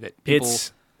bothers me that people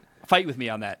fight with me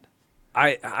on that.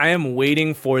 I am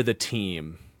waiting for the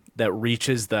team that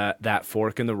reaches that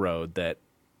fork in the road. That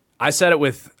I said it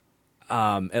with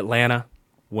Atlanta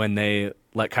when they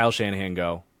let Kyle Shanahan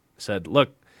go. Said,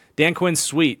 look, Dan Quinn's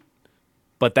sweet,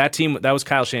 but that was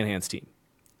Kyle Shanahan's team,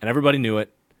 and everybody knew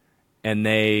it. And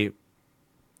they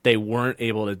weren't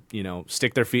able to,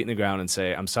 stick their feet in the ground and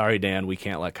say, I'm sorry, Dan, we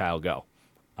can't let Kyle go.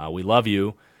 We love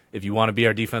you. If you want to be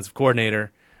our defensive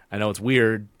coordinator, I know it's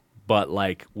weird, but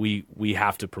we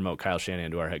have to promote Kyle Shanahan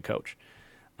to our head coach.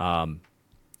 And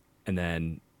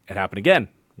then it happened again.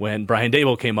 When Brian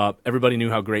Daboll came up, everybody knew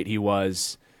how great he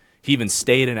was. He even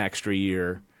stayed an extra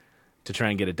year to try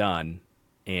and get it done.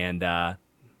 And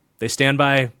they stand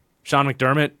by Sean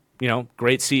McDermott.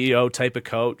 Great CEO type of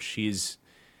coach. He's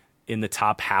in the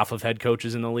top half of head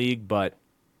coaches in the league, but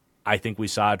I think we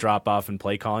saw a drop-off in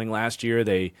play calling last year.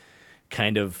 They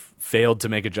kind of failed to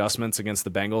make adjustments against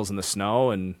the Bengals in the snow,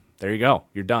 and there you go.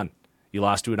 You're done. You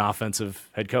lost to an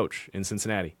offensive head coach in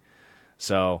Cincinnati.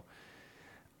 So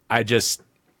I'm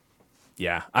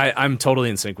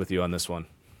totally in sync with you on this one.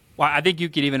 Well, I think you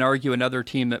could even argue another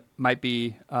team that might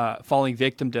be falling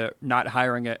victim to not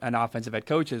hiring an offensive head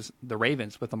coach is the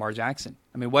Ravens with Lamar Jackson.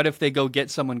 I mean, what if they go get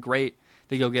someone great?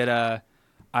 They go get a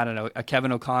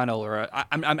Kevin O'Connell or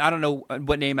I don't know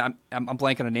what name. I'm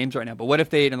blanking on names right now. But what if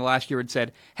they in the last year had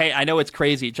said, "Hey, I know it's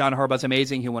crazy. John Harbaugh's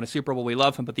amazing. He won a Super Bowl. We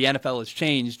love him, but the NFL has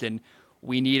changed, and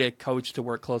we need a coach to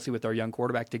work closely with our young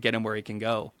quarterback to get him where he can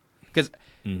go." Because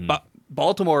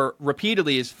Baltimore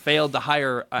repeatedly has failed to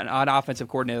hire an offensive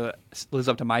coordinator that lives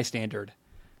up to my standard.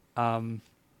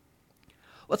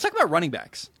 Let's talk about running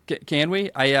backs. Can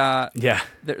we?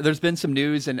 There's been some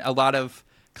news and a lot of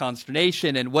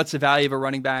consternation and what's the value of a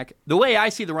running back. The way I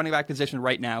see the running back position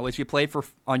right now is you play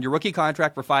on your rookie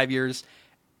contract for 5 years.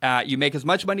 You make as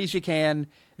much money as you can.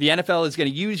 The NFL is going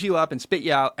to use you up and spit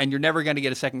you out, and you're never going to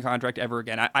get a second contract ever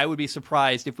again. I would be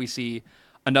surprised if we see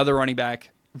another running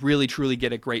back really, truly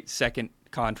get a great second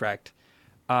contract.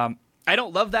 I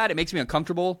don't love that. It makes me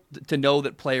uncomfortable to know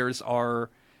that players are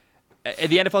 –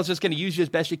 the NFL is just going to use you as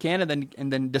best you can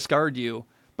and then discard you.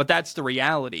 But that's the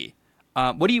reality.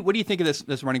 What do you think of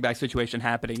this running back situation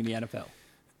happening in the NFL?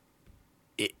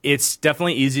 It's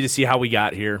definitely easy to see how we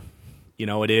got here.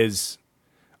 It is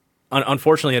 –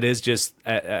 unfortunately, it is just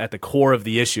at the core of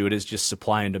the issue, it is just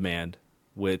supply and demand,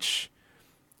 which –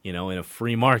 in a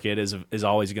free market is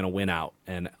always going to win out.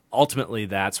 And ultimately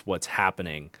that's what's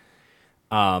happening.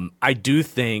 I do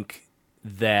think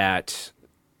that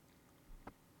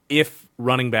if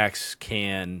running backs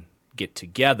can get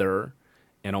together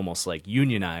and almost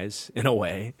unionize in a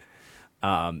way,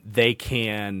 they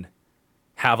can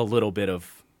have a little bit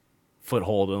of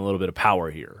foothold and a little bit of power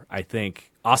here. I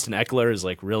think Austin Eckler has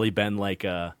really been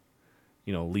a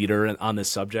leader on this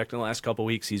subject in the last couple of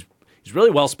weeks. He's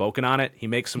really well spoken on it. He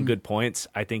makes some good points.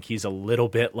 I think he's a little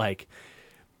bit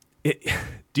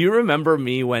do you remember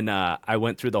me when I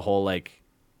went through the whole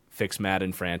fix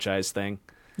Madden franchise thing?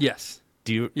 Yes.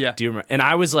 Do you remember? And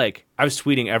I was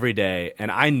tweeting every day,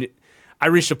 and I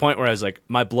reached a point where I was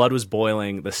my blood was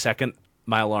boiling the second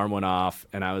my alarm went off,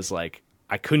 and I was I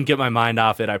couldn't get my mind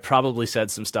off it. I probably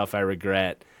said some stuff I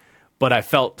regret, but I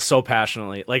felt so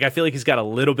passionately. I feel he's got a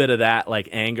little bit of that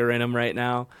anger in him right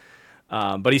now.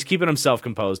 But he's keeping himself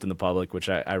composed in the public, which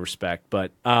I respect.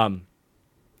 But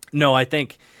no, I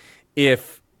think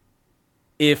if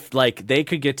they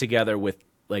could get together with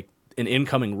an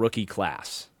incoming rookie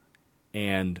class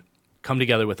and come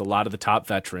together with a lot of the top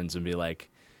veterans and be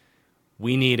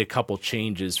we need a couple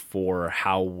changes for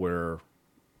how we're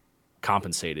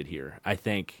compensated here. I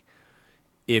think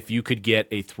if you could get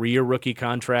a 3-year rookie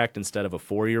contract instead of a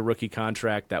 4-year rookie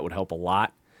contract, that would help a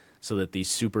lot so that these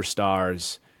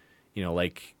superstars –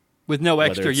 with no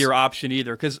extra year option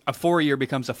either, because a 4-year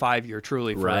becomes a 5-year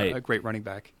truly for right. a great running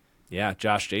back. Yeah,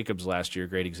 Josh Jacobs last year,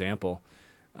 great example.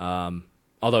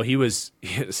 Although he's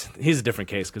a different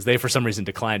case because they for some reason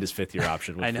declined his 5th year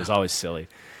option, which was always silly.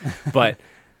 But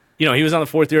he was on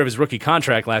the 4th year of his rookie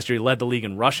contract last year. He led the league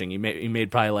in rushing. He made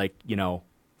probably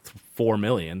 $4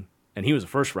 million, and he was a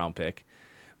 1st-round pick.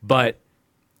 But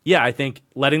yeah, I think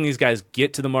letting these guys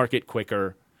get to the market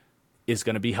quicker, is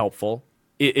going to be helpful.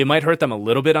 It might hurt them a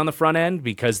little bit on the front end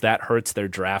because that hurts their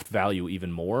draft value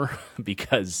even more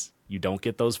because you don't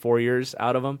get those 4 years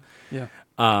out of them,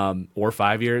 or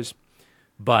 5 years.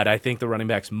 But I think the running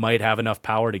backs might have enough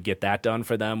power to get that done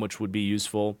for them, which would be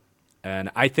useful. And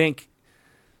I think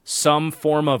some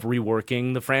form of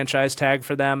reworking the franchise tag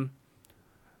for them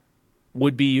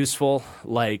would be useful,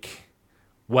 like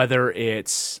whether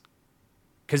it's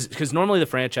because normally the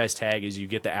franchise tag is you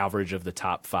get the average of the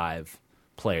top 5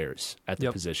 players at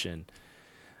the position.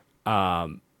 I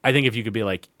think if you could be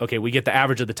like, okay, we get the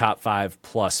average of the top 5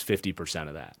 plus 50%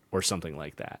 of that or something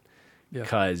like that,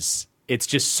 because it's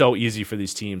just so easy for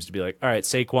these teams to be like, all right,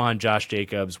 Saquon, Josh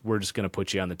Jacobs, we're just going to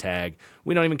put you on the tag.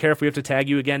 We don't even care if we have to tag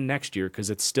you again next year because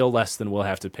it's still less than we'll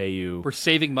have to pay you. We're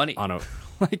saving money on a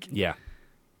yeah.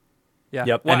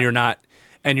 Yep. Wow.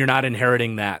 And you're not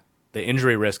inheriting the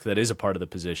injury risk that is a part of the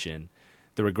position,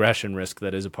 the regression risk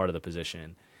that is a part of the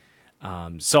position.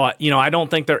 So I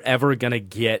don't think they're ever going to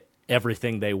get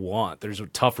everything they want. There's a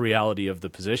tough reality of the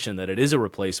position that it is a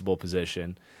replaceable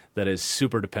position that is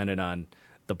super dependent on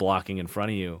the blocking in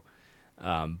front of you.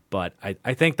 But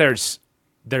I think there's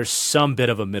some bit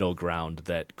of a middle ground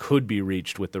that could be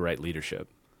reached with the right leadership.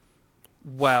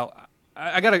 Well,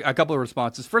 I got a couple of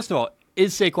responses. First of all,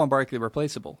 is Saquon Barkley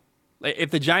replaceable?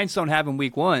 If the Giants don't have him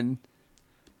week 1,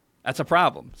 that's a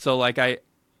problem. So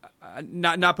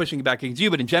not pushing it back against you,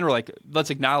 but in general, let's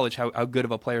acknowledge how good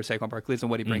of a player Saquon Barkley is and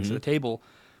what he brings to the table.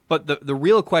 But the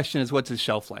real question is, what's his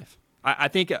shelf life? I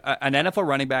think an NFL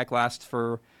running back lasts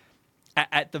for,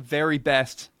 at the very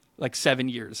best, 7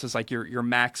 years. It's your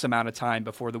max amount of time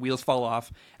before the wheels fall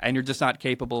off and you're just not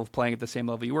capable of playing at the same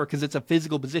level you were, because it's a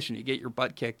physical position. You get your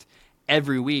butt kicked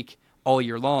every week all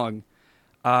year long.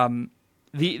 I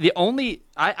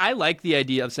like the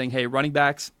idea of saying, hey, running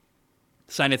backs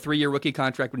sign a 3-year rookie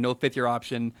contract with no 5th-year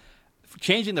option.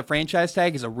 Changing the franchise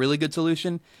tag is a really good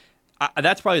solution.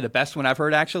 That's probably the best one I've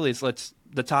heard, actually, is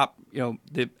the top,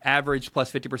 the average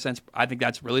plus 50%. I think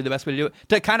that's really the best way to do it.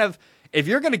 To kind of, if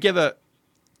you're going to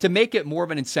make it more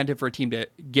of an incentive for a team to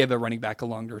give a running back a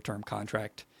longer-term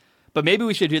contract. But maybe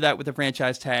we should do that with the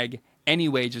franchise tag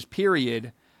anyway, just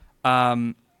period.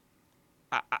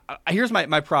 Here's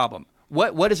my problem.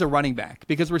 What is a running back?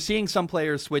 Because we're seeing some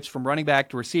players switch from running back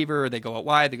to receiver. They go out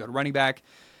wide. They go to running back.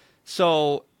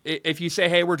 So if you say,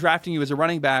 hey, we're drafting you as a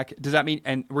running back, does that mean,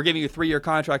 and we're giving you a 3-year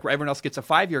contract where everyone else gets a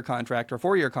 5-year contract or a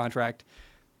 4-year contract,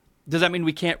 does that mean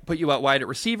we can't put you out wide at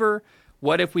receiver?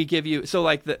 What if we give you, so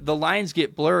the lines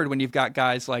get blurred when you've got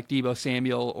guys like Deebo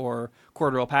Samuel or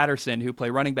Cordell Patterson who play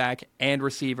running back and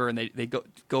receiver, and they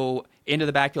go into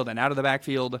the backfield and out of the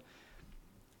backfield.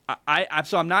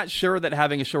 So I'm not sure that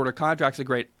having a shorter contract is a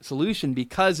great solution,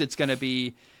 because there's going to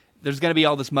be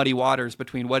all this muddy waters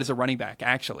between what is a running back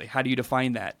actually. How do you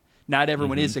define that? Not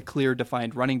everyone is a clear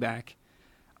defined running back.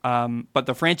 But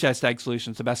the franchise tag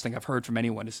solution is the best thing I've heard from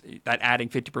anyone, is that adding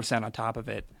 50% on top of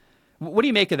it. What do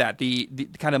you make of that? The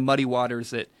kind of muddy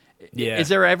waters is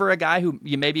there ever a guy who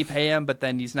you maybe pay him, but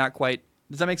then he's not quite,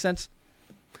 does that make sense?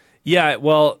 Yeah.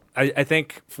 Well, I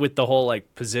think with the whole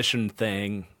position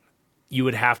thing, you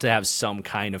would have to have some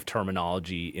kind of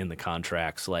terminology in the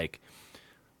contracts.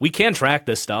 We can track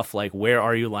this stuff. Where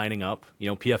are you lining up?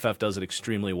 PFF does it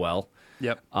extremely well.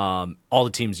 Yep. All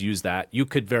the teams use that. You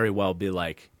could very well be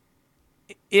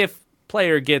if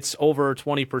player gets over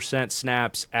 20%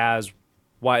 snaps as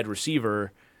wide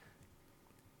receiver,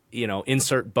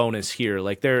 insert bonus here.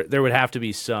 There would have to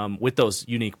be some with those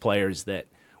unique players that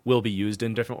will be used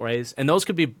in different ways. And those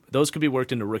could be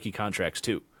worked into rookie contracts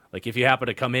too. If you happen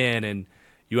to come in and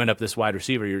you end up this wide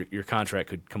receiver, your contract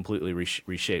could completely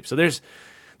reshape. So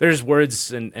there's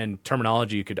words and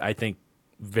terminology you could, I think,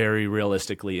 very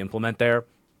realistically implement there.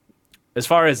 As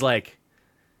far as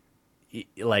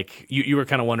you were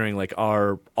kind of wondering,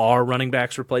 are running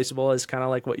backs replaceable? Is kind of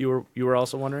what you were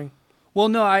also wondering. Well,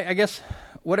 no, I guess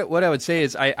what I would say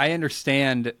is I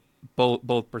understand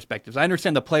both perspectives. I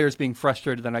understand the players being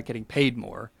frustrated they're not getting paid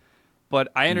more. But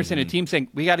I understand a team saying,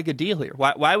 we got a good deal here.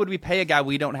 Why would we pay a guy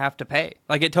we don't have to pay?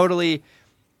 It totally,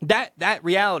 that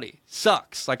reality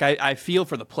sucks. I feel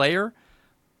for the player,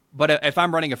 but if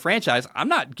I'm running a franchise, I'm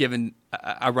not giving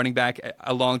a running back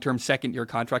a long-term 2nd-year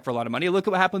contract for a lot of money. Look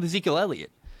at what happened with Ezekiel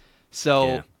Elliott.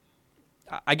 So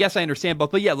I guess I understand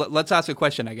both. But yeah, let's ask a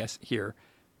question, I guess, here.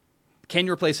 Can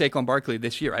you replace Saquon Barkley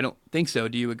this year? I don't think so.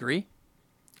 Do you agree?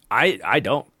 I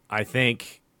don't. I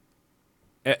think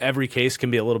every case can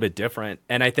be a little bit different.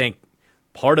 And I think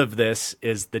part of this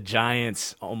is the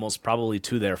Giants, almost probably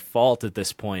to their fault at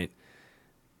this point,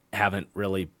 haven't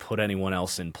really put anyone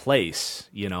else in place.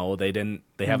 They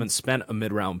haven't spent a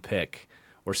mid-round pick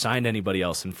or signed anybody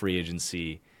else in free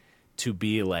agency to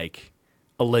be like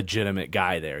a legitimate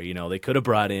guy there. You know, they could have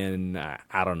brought in,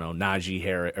 I don't know, Najee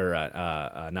Harris, or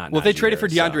not Well, Najee they traded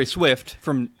Harris, for DeAndre Swift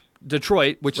from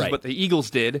Detroit, which is what the Eagles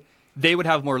did. They would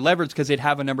have more leverage because they'd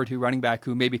have a number 2 running back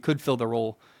who maybe could fill the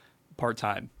role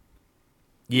part-time.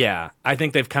 Yeah, I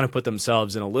think they've kind of put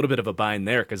themselves in a little bit of a bind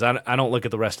there because I don't look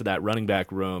at the rest of that running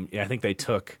back room. Yeah, I think they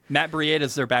took Matt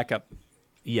Breida their backup.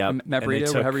 Yeah, Matt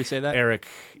Breida, however you say that. Eric,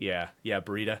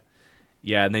 Breida.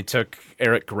 Yeah, and they took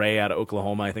Eric Gray out of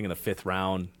Oklahoma, I think, in the 5th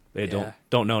round. They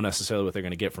don't know necessarily what they're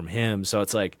going to get from him. So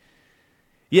it's like,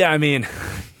 yeah, I mean,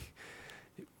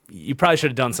 you probably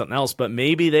should have done something else, but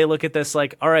maybe they look at this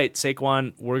like, all right,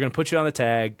 Saquon, we're going to put you on the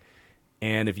tag,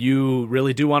 and if you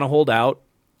really do want to hold out,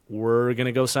 we're going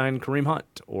to go sign Kareem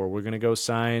Hunt, or we're going to go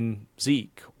sign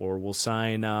Zeke, or we'll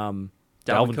sign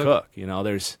Dalvin Cook. You know,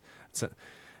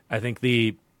 I think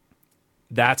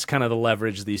that's kind of the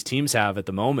leverage these teams have at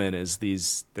the moment is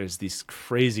there's these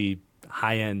crazy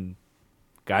high-end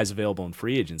guys available in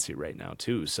free agency right now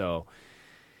too. So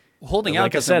holding out,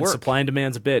 like I said, supply and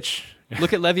demand's a bitch.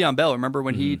 Look at Le'Veon Bell. Remember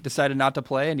when he decided not to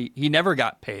play, and he never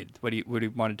got paid what he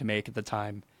wanted to make at the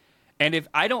time. And if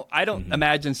I don't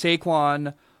imagine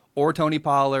Saquon or Tony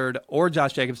Pollard or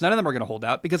Josh Jacobs, none of them are going to hold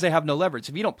out because they have no leverage.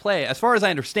 If you don't play, as far as I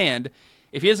understand,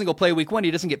 if he doesn't go play week 1,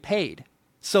 he doesn't get paid.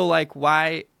 So like,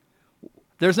 why?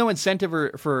 There's no incentive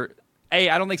for I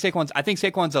don't think I think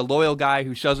Saquon's a loyal guy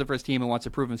who shows up for his team and wants to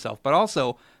prove himself. But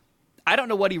also, I don't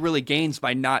know what he really gains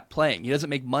by not playing. He doesn't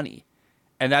make money.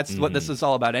 And that's what this is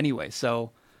all about anyway.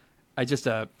 So I just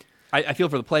I feel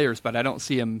for the players, but I don't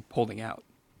see him holding out.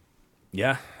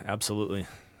 Yeah, absolutely.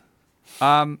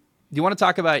 Do you want to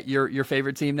talk about your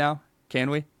favorite team now?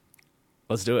 Can we?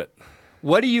 Let's do it.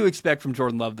 What do you expect from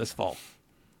Jordan Love this fall?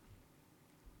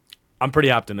 I'm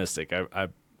pretty optimistic. I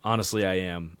honestly, I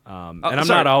am. And I'm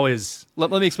not always...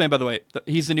 Let me explain, by the way.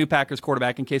 He's the new Packers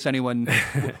quarterback, in case anyone...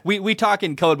 we talk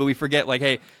in code, but we forget, like,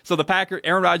 hey, so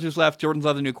Aaron Rodgers left, Jordan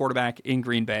Love, the new quarterback in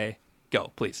Green Bay.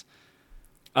 Go, please.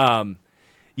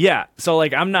 Yeah, so,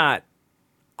 like,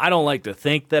 I don't like to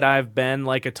think that I've been,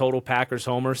 like, a total Packers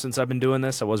homer since I've been doing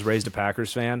this. I was raised a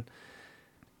Packers fan.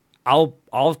 I'll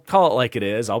call it like it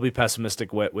is. I'll be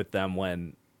pessimistic with them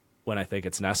when I think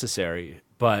it's necessary.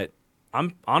 But...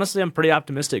 I'm pretty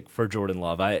optimistic for Jordan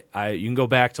Love. You can go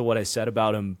back to what I said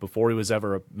about him before he was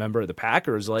ever a member of the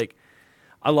Packers. Like,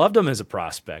 I loved him as a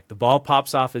prospect. The ball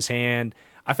pops off his hand.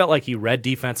 I felt like he read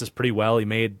defenses pretty well. He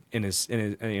made in his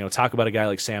talk about a guy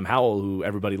like Sam Howell, who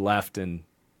everybody left in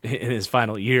his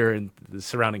final year, and the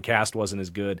surrounding cast wasn't as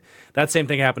good. That same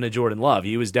thing happened to Jordan Love.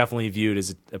 He was definitely viewed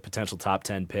as a potential top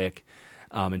 10 pick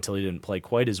until he didn't play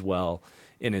quite as well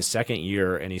in his second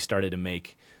year, and he started to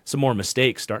make some more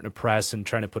mistakes, starting to press and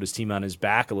trying to put his team on his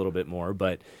back a little bit more.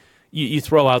 But you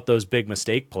throw out those big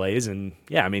mistake plays, and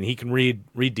yeah, I mean, he can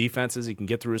read defenses. He can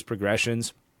get through his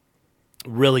progressions.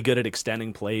 Really good at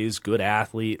extending plays. Good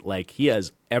athlete. Like, he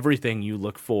has everything you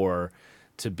look for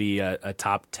to be a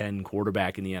top 10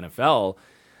 quarterback in the NFL.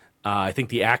 I think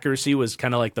the accuracy was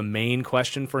kind of like the main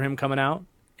question for him coming out.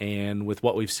 And with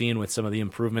what we've seen with some of the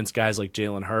improvements, guys like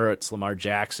Jalen Hurts, Lamar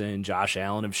Jackson, Josh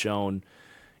Allen have shown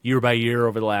year by year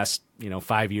over the last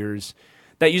 5 years.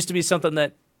 That used to be something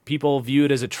that people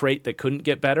viewed as a trait that couldn't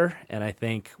get better. And I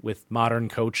think with modern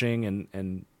coaching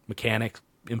and mechanic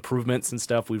improvements and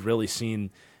stuff, we've really seen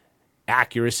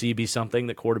accuracy be something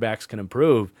that quarterbacks can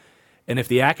improve. And if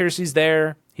the accuracy's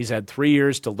there, he's had 3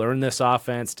 years to learn this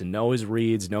offense, to know his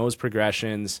reads, know his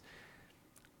progressions.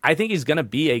 I think he's going to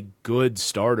be a good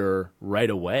starter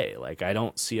right away. Like, I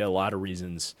don't see a lot of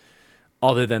reasons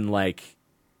other than, like,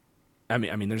 I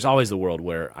mean, there's always the world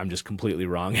where I'm just completely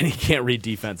wrong and he can't read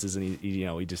defenses and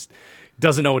he just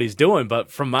doesn't know what he's doing. But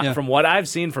from what I've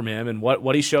seen from him and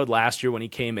what he showed last year when he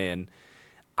came in,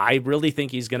 I really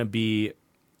think he's going to be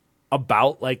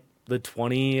about like the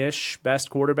 20-ish best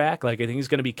quarterback. Like, I think he's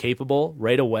going to be capable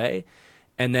right away.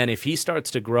 And then if he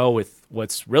starts to grow with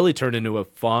what's really turned into a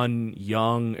fun,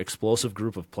 young, explosive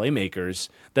group of playmakers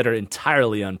that are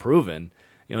entirely unproven.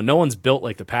 No one's built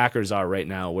like the Packers are right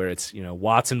now, where it's,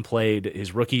 Watson played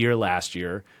his rookie year last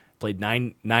year, played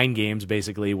nine games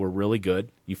basically, were really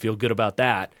good. You feel good about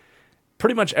that.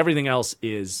 Pretty much everything else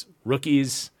is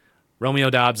rookies. Romeo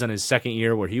Doubs in his second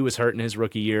year where he was hurt in his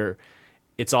rookie year.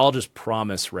 It's all just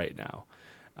promise right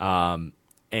now.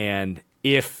 And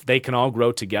if they can all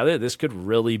grow together, this could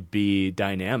really be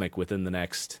dynamic within the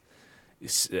next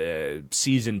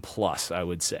season plus, I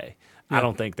would say. I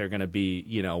don't think they're going to be,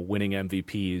 winning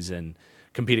MVPs and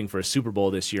competing for a Super Bowl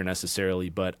this year necessarily,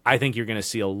 but I think you're going to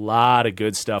see a lot of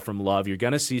good stuff from Love. You're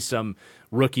going to see some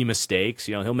rookie mistakes.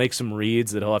 He'll make some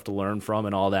reads that he'll have to learn from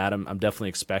and all that. I'm definitely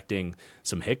expecting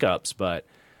some hiccups, but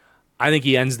I think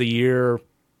he ends the year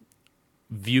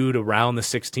viewed around the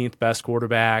 16th best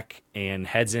quarterback and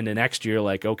heads into next year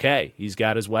like, okay, he's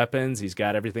got his weapons, he's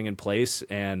got everything in place,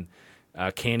 and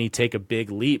can he take a big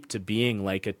leap to being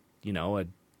like a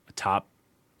top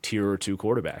tier or two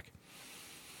quarterback?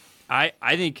 I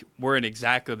think we're in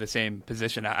exactly the same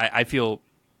position. I feel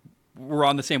we're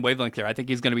on the same wavelength there. I think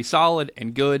he's going to be solid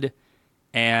and good,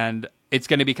 and it's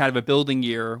going to be kind of a building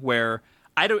year where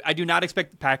I do not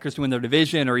expect the Packers to win their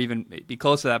division or even be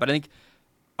close to that, but I think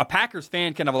a Packers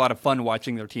fan can have a lot of fun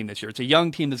watching their team this year. It's a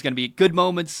young team that's going to be good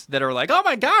moments that are like, oh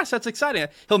my gosh, that's exciting.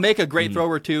 He'll make a great throw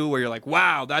or two where you're like,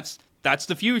 wow, that's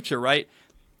the future, right?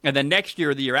 And then next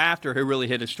year, the year after, he'll really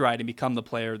hit his stride and become the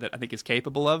player that I think is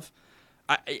capable of.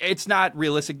 It's not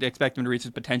realistic to expect him to reach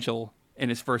his potential in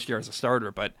his first year as a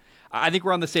starter, but I think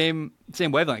we're on the same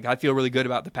wavelength. I feel really good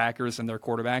about the Packers and their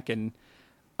quarterback, and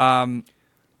and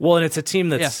it's a team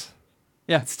that's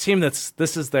it's a team that's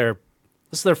this is their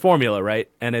formula, right?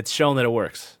 And it's shown that it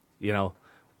works.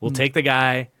 We'll take the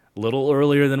guy a little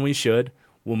earlier than we should.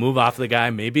 We'll move off the guy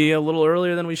maybe a little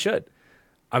earlier than we should.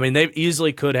 I mean, they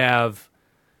easily could have.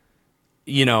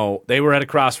 They were at a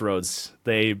crossroads.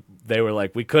 They were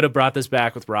like, we could have brought this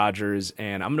back with Rodgers,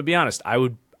 and I'm going to be honest. I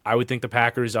would think the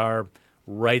Packers are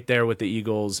right there with the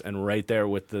Eagles and right there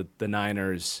with the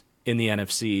Niners in the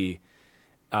NFC,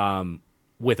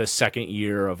 with a second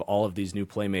year of all of these new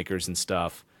playmakers and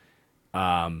stuff.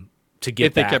 To get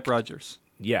if they kept Rodgers,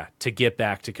 to get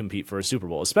back to compete for a Super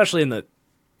Bowl, especially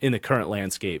in the current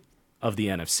landscape of the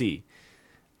NFC.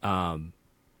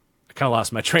 I kind of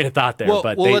lost my train of thought there.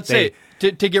 Let's say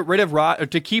to get rid of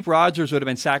to keep Rodgers would have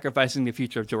been sacrificing the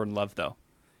future of Jordan Love, though.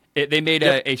 They made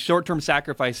a short-term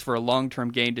sacrifice for a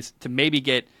long-term gain to maybe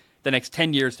get the next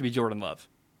 10 years to be Jordan Love.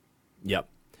 Yep,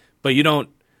 but you don't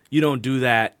do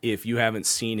that if you haven't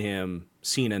seen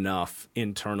enough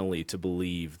internally to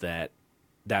believe that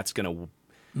that's going to,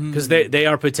 because they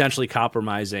are potentially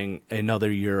compromising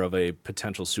another year of a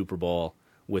potential Super Bowl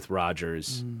with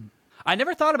Rodgers. I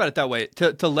never thought about it that way.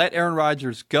 To let Aaron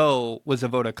Rodgers go was a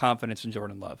vote of confidence in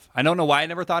Jordan Love. I don't know why I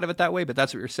never thought of it that way, but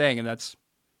that's what you're saying, and that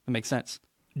makes sense.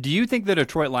 Do you think the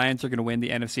Detroit Lions are going to win the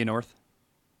NFC North?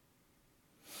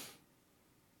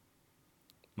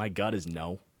 My gut is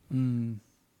no.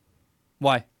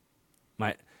 Why?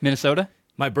 Minnesota?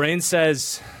 My brain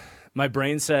says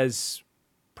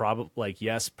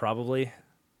yes, probably,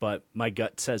 but my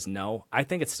gut says no. I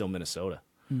think it's still Minnesota.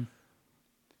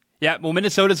 Yeah, well,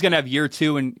 Minnesota's going to have year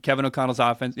two in Kevin O'Connell's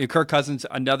offense. Kirk Cousins,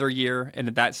 another year in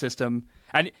that system.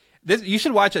 And you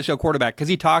should watch that show, Quarterback, because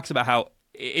he talks about how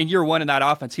in year one in that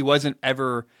offense, he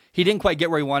didn't quite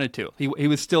get where he wanted to. He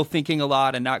was still thinking a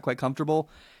lot and not quite comfortable.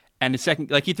 And the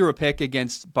second, he threw a pick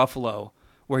against Buffalo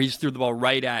where he just threw the ball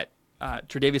right at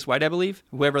Tre'Davious White, I believe,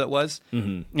 whoever that was.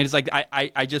 And it's like,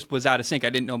 I just was out of sync.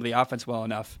 I didn't know the offense well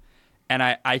enough. And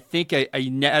I think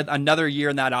another year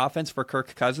in that offense for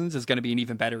Kirk Cousins is going to be an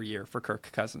even better year for Kirk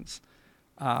Cousins.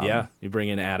 You bring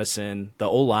in Addison. The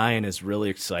O-line is really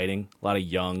exciting. A lot of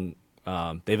young.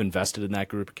 They've invested in that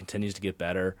group. It continues to get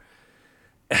better.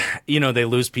 They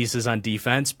lose pieces on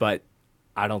defense, but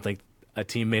I don't think a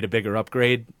team made a bigger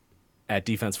upgrade at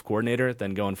defensive coordinator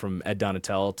than going from Ed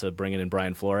Donatell to bringing in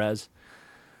Brian Flores.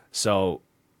 So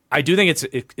I do think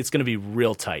it's going to be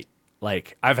real tight.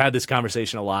 I've had this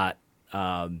conversation a lot.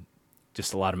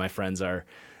 Just a lot of my friends are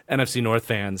NFC North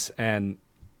fans, and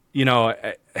you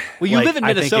live in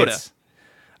Minnesota.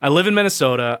 I live in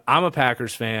Minnesota. I'm a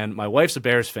Packers fan. My wife's a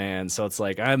Bears fan, so it's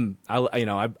like I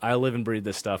live and breathe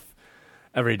this stuff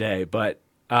every day. But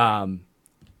I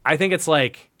think it's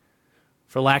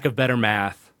for lack of better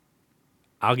math,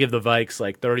 I'll give the Vikes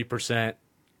 30%.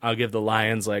 I'll give the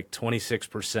Lions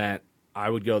 26%. I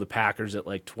would go the Packers at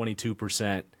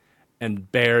 22%.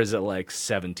 And Bears at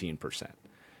 17%.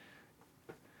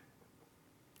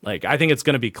 I think it's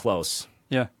going to be close.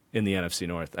 Yeah. In the NFC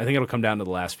North. I think it'll come down to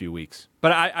the last few weeks.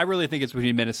 But I really think it's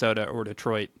between Minnesota or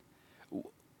Detroit.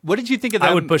 What did you think of that?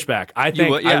 I would push back. I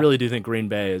really do think Green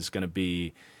Bay is going to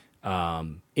be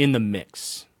in the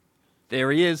mix.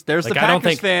 There he is. There's the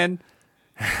Packers fan.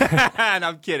 And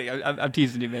I'm kidding. I'm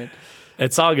teasing you, man.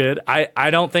 It's all good. I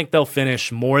don't think they'll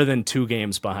finish more than 2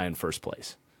 games behind first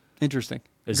place. Interesting.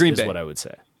 Green Bay is what I would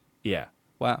say. Yeah.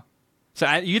 Wow.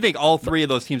 So you think all 3 of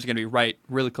those teams are going to be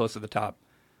really close to the top?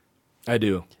 I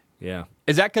do. Yeah.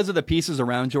 Is that because of the pieces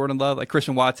around Jordan Love?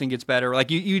 Christian Watson gets better.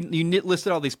 You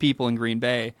listed all these people in Green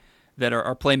Bay that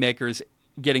are playmakers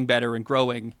getting better and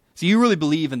growing. So you really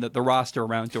believe in the roster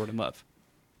around Jordan Love?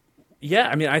 Yeah.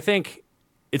 I mean, I think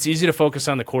it's easy to focus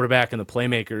on the quarterback and the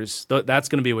playmakers. That's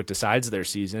going to be what decides their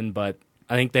season. But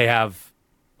I think they have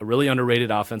a really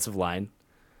underrated offensive line.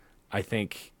 I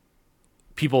think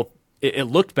it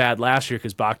looked bad last year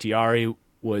because Bakhtiari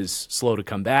was slow to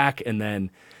come back. And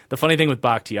then the funny thing with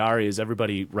Bakhtiari is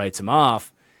everybody writes him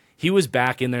off. He was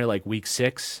back in there like week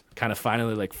 6, kind of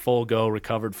finally like full go,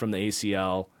 recovered from the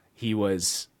ACL. He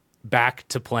was back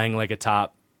to playing like a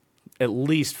top at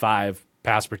least 5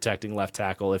 pass protecting left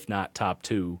tackle, if not top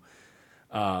 2.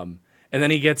 And then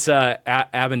he gets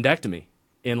appendectomy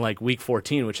in like week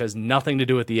 14, which has nothing to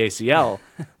do with the ACL.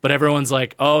 But everyone's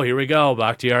like, oh, here we go.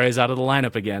 Bakhtiari's out of the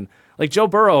lineup again. Like Joe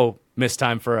Burrow missed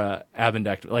time for a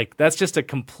appendectomy. Like that's just a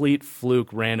complete fluke,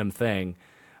 random thing.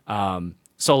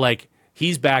 So like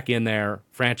he's back in there,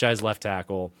 franchise left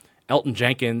tackle. Elton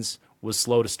Jenkins was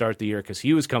slow to start the year because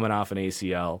he was coming off an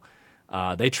ACL.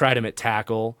 They tried him at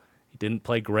tackle. He didn't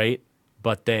play great,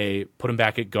 but they put him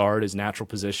back at guard, his natural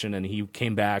position, and he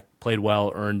came back, played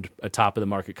well, earned a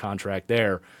top-of-the-market contract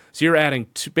there. So you're adding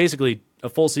basically a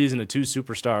full season of 2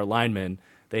 superstar linemen.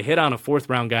 They hit on a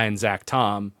 4th-round guy in Zach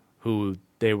Tom, who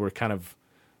they were kind of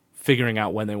figuring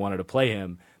out when they wanted to play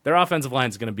him. Their offensive line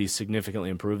is going to be significantly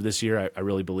improved this year. I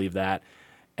really believe that.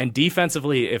 And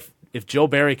defensively, if Joe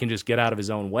Barry can just get out of his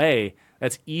own way,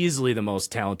 that's easily the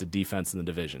most talented defense in the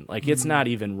division. Like, it's not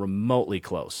even remotely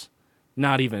close.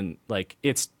 Not even, like,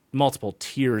 it's multiple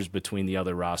tiers between the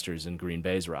other rosters and Green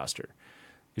Bay's roster.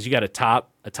 Because you got a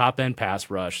top-end pass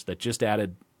rush that just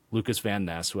added Lucas Van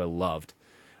Ness, who I loved.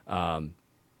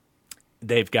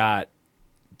 They've got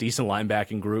decent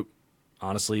linebacking group,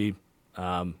 honestly.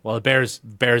 Well, the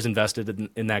Bears invested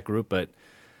in that group, but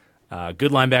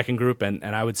good linebacking group, and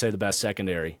I would say the best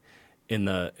secondary in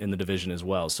the division as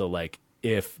well. So, like,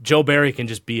 if Joe Barry can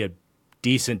just be a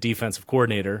decent defensive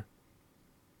coordinator,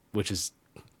 which is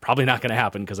probably not going to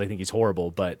happen because I think he's horrible,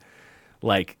 but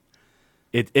like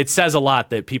it says a lot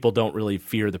that people don't really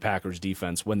fear the Packers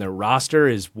defense when their roster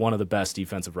is one of the best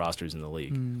defensive rosters in the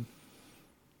league.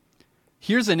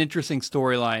 Here's an interesting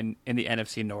storyline in the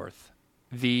NFC North.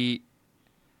 The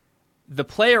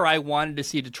player I wanted to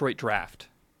see Detroit draft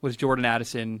was Jordan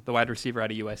Addison, the wide receiver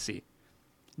out of USC.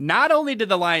 Not only did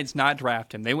the Lions not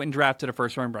draft him, they went and drafted a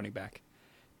first-round running back.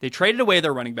 They traded away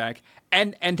their running back.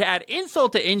 And to add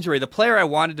insult to injury, the player I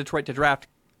wanted Detroit to draft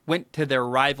went to their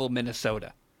rival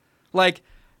Minnesota. Like,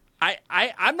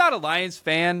 I'm not a Lions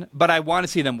fan, but I want to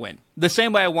see them win. The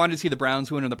same way I wanted to see the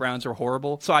Browns win when the Browns are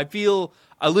horrible. So I feel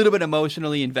a little bit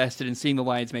emotionally invested in seeing the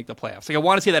Lions make the playoffs. Like, I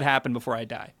want to see that happen before I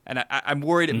die. And I'm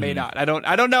worried it may not. I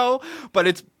don't know, but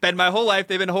it's been my whole life.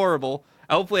 They've been horrible.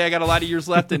 Hopefully I got a lot of years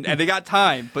left and they got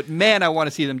time. But, man, I want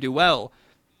to see them do well.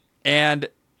 And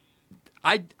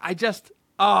I just,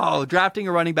 drafting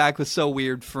a running back was so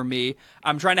weird for me.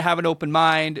 I'm trying to have an open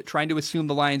mind, trying to assume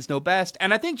the Lions know best.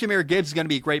 And I think Jahmyr Gibbs is going to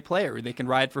be a great player. They can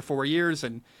ride for 4 years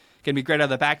and can be great out of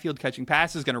the backfield catching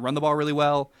passes, going to run the ball really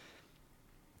well.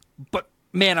 But,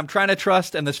 man, I'm trying to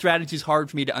trust, and the strategy's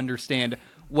hard for me to understand.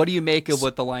 What do you make of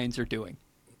what the Lions are doing?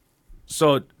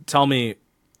 So tell me,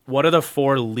 what are the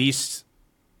 4 least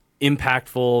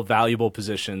impactful, valuable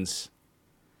positions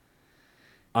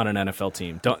on an NFL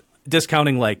team?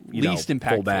 Discounting like least impactful.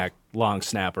 Fullback, long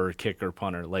snapper, kicker,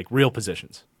 punter, like real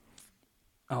positions.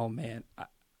 Oh man,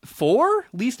 4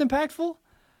 least impactful?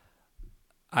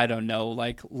 I don't know,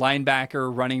 like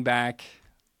linebacker, running back,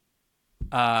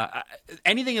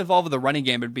 anything involved with the running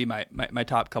game would be my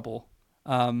top couple.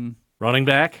 Running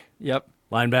back, yep.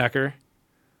 Linebacker,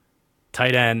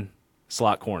 tight end,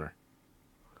 slot corner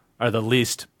are the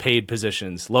least paid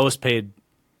positions, lowest paid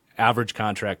average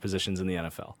contract positions in the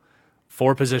NFL.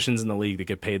 4 positions in the league that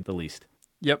get paid the least.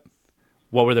 Yep.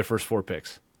 What were their first 4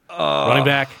 picks? Running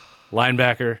back,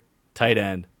 linebacker, tight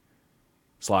end,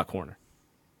 slot corner.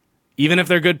 Even if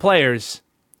they're good players,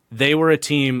 they were a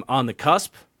team on the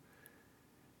cusp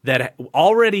that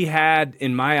already had,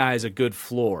 in my eyes, a good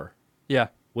floor. Yeah.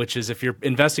 Which is, if you're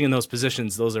investing in those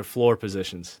positions, those are floor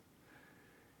positions.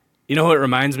 You know who it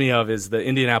reminds me of is the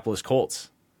Indianapolis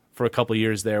Colts for a couple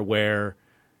years there, where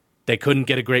they couldn't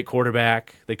get a great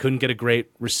quarterback. They couldn't get a great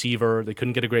receiver. They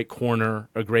couldn't get a great corner,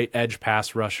 a great edge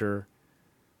pass rusher.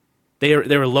 They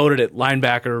were loaded at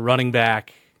linebacker, running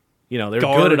back. They were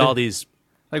good at all these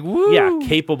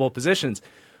capable positions.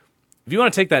 If you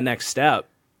want to take that next step,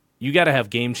 you got to have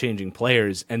game-changing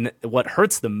players. And what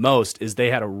hurts the most is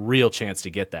they had a real chance to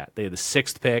get that. They had the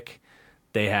 6th pick.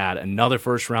 They had another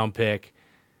first-round pick.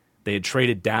 They had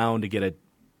traded down to get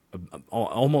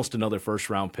almost another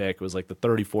first-round pick. It was like the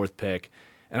 34th pick.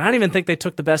 And I don't even think they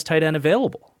took the best tight end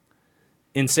available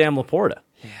in Sam Laporta.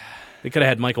 Yeah. They could have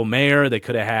had Michael Mayer. They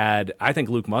could have had, I think,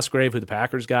 Luke Musgrave, who the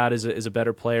Packers got, is a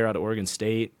better player out of Oregon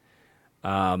State.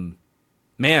 It's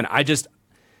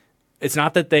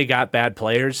not that they got bad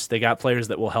players. They got players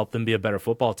that will help them be a better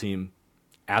football team.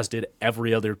 as did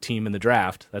every other team in the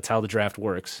draft. That's how the draft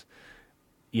works.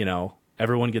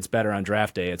 Everyone gets better on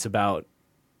draft day. It's about,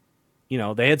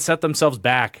 they had set themselves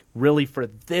back really for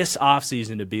this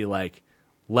offseason to be like,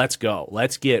 let's go.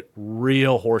 Let's get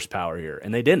real horsepower here.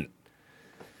 And they didn't.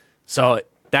 So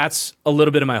that's a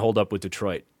little bit of my holdup with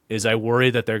Detroit, is I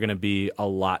worry that they're going to be a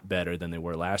lot better than they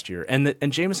were last year. And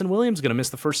Jameson Williams is going to miss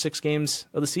the first 6 games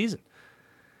of the season.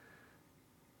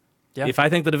 Yeah. If I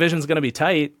think the division's going to be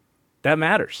tight, that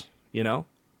matters, They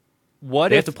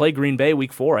have to play Green Bay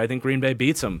week 4. I think Green Bay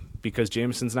beats them because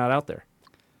Jameson's not out there.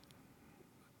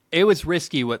 It was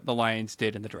risky what the Lions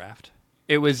did in the draft.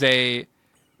 It was a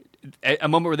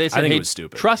moment where they said, hey, it was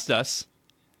stupid. Trust us.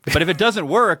 But if it doesn't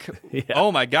work,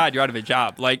 Oh my God, you're out of a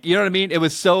job. Like, you know what I mean? It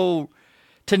was so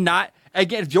to not,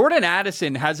 again, if Jordan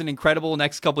Addison has an incredible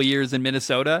next couple years in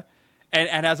Minnesota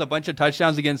and has a bunch of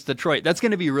touchdowns against Detroit, that's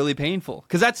going to be really painful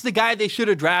because that's the guy they should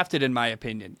have drafted, in my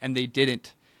opinion, and they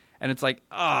didn't. And it's like,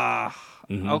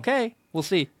 okay, we'll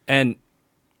see. And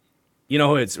you know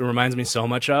who it reminds me so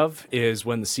much of is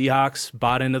when the Seahawks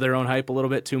bought into their own hype a little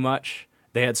bit too much.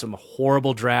 They had some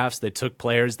horrible drafts. They took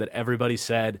players that everybody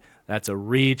said, that's a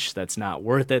reach, that's not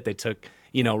worth it. They took,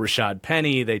 Rashad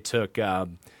Penny. They took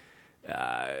Jordan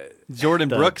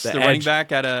Brooks, the running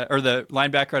back or the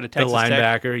linebacker out of Texas Tech.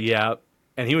 The linebacker, yeah.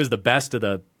 And he was the best of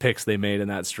the picks they made in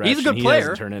that stretch. He's a good player. He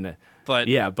doesn't turn into, but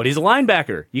he's a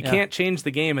linebacker. You can't change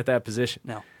the game at that position.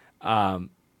 No.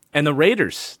 And the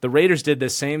Raiders did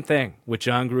this same thing with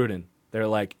John Gruden. They're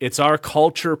like, it's our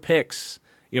culture picks.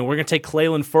 We're going to take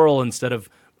Cleveland Ferrell instead of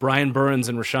Brian Burns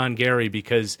and Rashawn Gary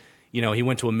because, he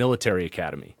went to a military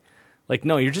academy. Like,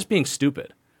 no, you're just being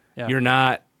stupid. Yeah. You're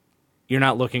not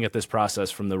looking at this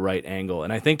process from the right angle.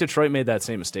 And I think Detroit made that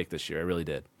same mistake this year. I really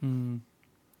did. Mm.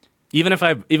 Even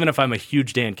if I'm a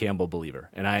huge Dan Campbell believer,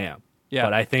 and I am. Yeah.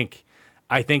 But I think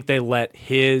they let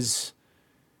his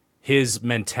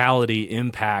mentality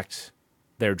impact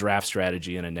their draft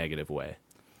strategy in a negative way.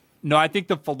 No, I think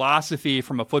the philosophy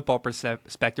from a football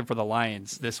perspective for the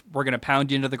Lions, we're going to pound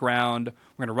you into the ground,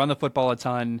 we're going to run the football a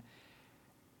ton.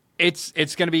 It's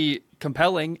going to be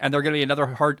compelling, and they're going to be another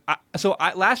hard.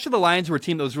 Last year the Lions were a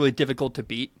team that was really difficult to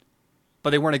beat, but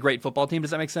they weren't a great football team.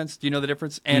 Does that make sense? Do you know the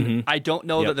difference? And I don't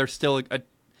know that they're still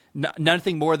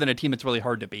nothing more than a team that's really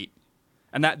hard to beat,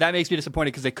 and that makes me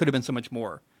disappointed because they could have been so much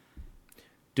more.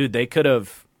 Dude, they could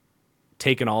have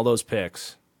taken all those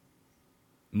picks,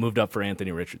 moved up for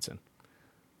Anthony Richardson.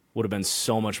 Would have been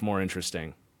so much more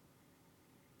interesting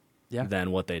than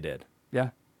what they did.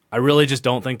 Yeah. I really just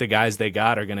don't think the guys they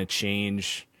got are going to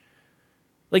change.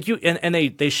 Like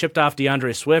they shipped off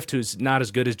DeAndre Swift, who's not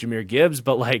as good as Jahmyr Gibbs,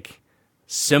 but like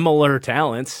similar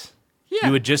talents. Yeah.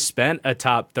 You had just spent a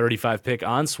top 35 pick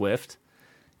on Swift,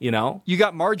 You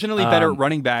got marginally better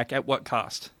running back at what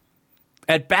cost?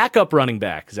 At backup running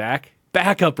back, Zach.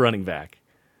 Backup running back.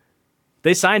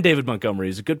 They signed David Montgomery.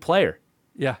 He's a good player.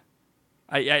 Yeah.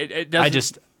 For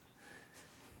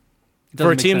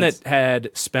a team that had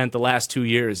spent the last 2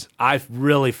 years, I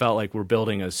really felt like we're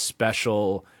building a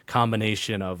special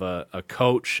combination of a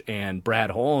coach and Brad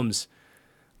Holmes.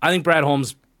 I think Brad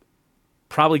Holmes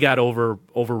probably got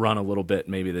overrun a little bit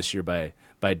maybe this year by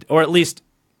or at least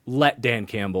let Dan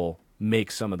Campbell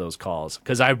make some of those calls,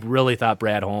 because I really thought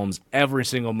Brad Holmes, every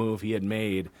single move he had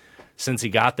made since he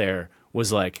got there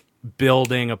was like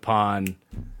building upon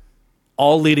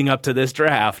all leading up to this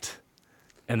draft,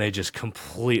 and they just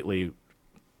completely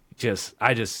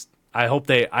I hope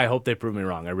they prove me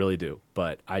wrong. I really do,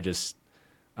 but I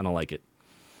don't like it.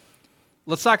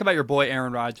 Let's talk about your boy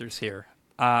Aaron Rodgers here.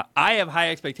 I have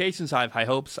high expectations. I have high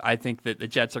hopes. I think that the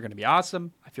Jets are going to be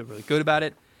awesome. I feel really good about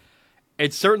it.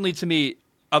 It's certainly, to me,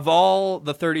 of all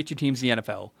the 32 teams in the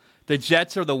NFL, the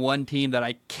Jets are the one team that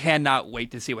I cannot wait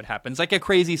to see what happens. Like a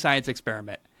crazy science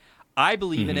experiment. I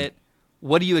believe in it.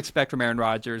 What do you expect from Aaron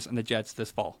Rodgers and the Jets this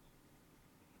fall?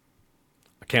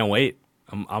 I can't wait.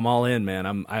 I'm all in,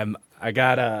 man. I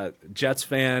got a Jets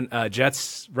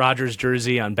Rodgers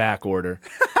jersey on back order.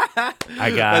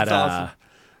 I got That's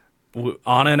awesome.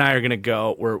 Anna and I are gonna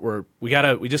go.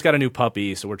 We just got a new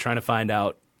puppy, so we're trying to find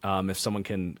out if someone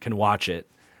can watch it.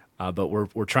 But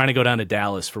we're trying to go down to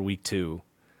Dallas for week 2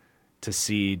 to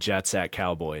see Jets at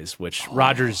Cowboys, which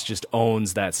Rodgers just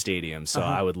owns that stadium. So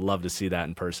I would love to see that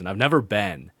in person. I've never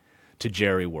been to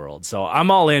Jerry World, so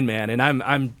I'm all in, man. And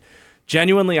I'm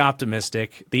genuinely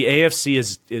optimistic. The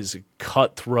AFC is a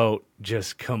cutthroat,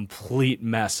 just complete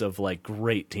mess of like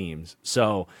great teams.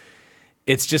 So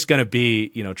it's just going to be,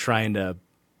 trying to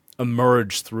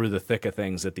emerge through the thick of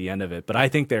things at the end of it. But I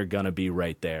think they're going to be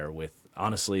right there with,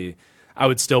 honestly, I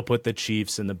would still put the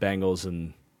Chiefs and the Bengals.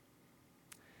 And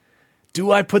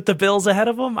do I put the Bills ahead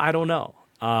of them? I don't know.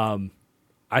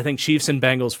 I think Chiefs and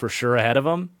Bengals for sure ahead of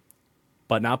them,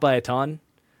 but not by a ton.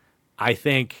 I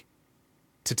think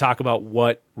to talk about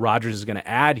what Rodgers is going to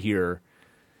add here,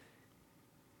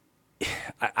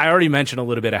 I already mentioned a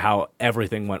little bit of how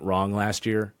everything went wrong last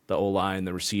year, the O-line,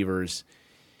 the receivers,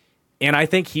 and I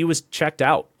think he was checked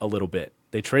out a little bit.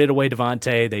 They traded away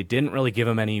Devontae. They didn't really give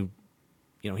him any,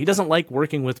 he doesn't like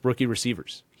working with rookie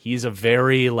receivers. He's a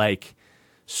very,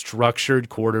 structured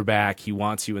quarterback. He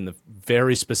wants you in the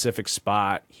very specific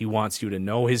spot. He wants you to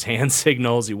know his hand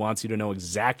signals. He wants you to know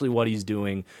exactly what he's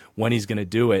doing, when he's going to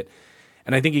do it.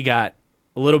 And I think he got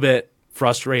a little bit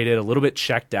frustrated, a little bit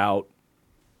checked out,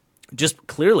 just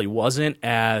clearly wasn't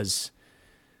as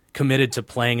committed to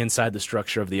playing inside the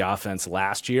structure of the offense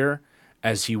last year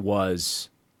as he was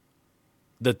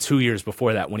the 2 years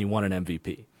before that when he won an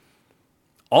MVP.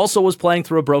 Also was playing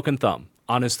through a broken thumb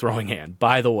on his throwing hand,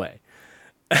 by the way,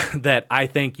 that I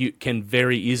think you can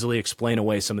very easily explain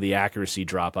away some of the accuracy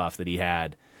drop-off that he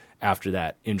had after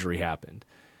that injury happened.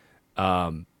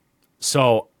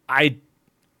 So I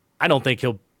don't think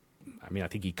I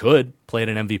think he could play at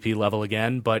an MVP level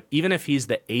again, but even if he's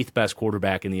the 8th best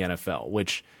quarterback in the NFL,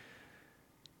 which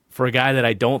for a guy that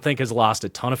I don't think has lost a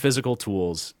ton of physical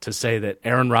tools, to say that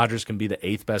Aaron Rodgers can be the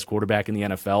 8th best quarterback in the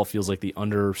NFL feels like the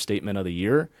understatement of the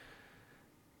year,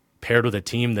 paired with a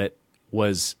team that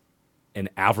was an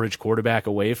average quarterback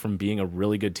away from being a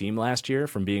really good team last year,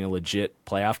 from being a legit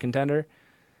playoff contender.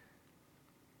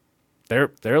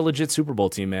 They're a legit Super Bowl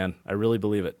team, man. I really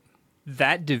believe it.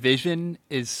 That division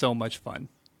is so much fun.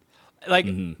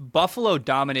 Buffalo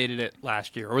dominated it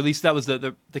last year, or at least that was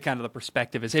the kind of the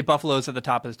perspective is, hey, Buffalo's at the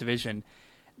top of this division.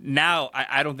 Now,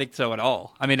 I don't think so at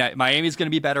all. I mean, Miami's going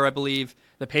to be better, I believe.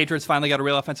 The Patriots finally got a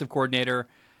real offensive coordinator.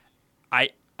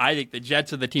 I think the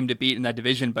Jets are the team to beat in that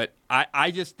division, but I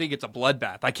just think it's a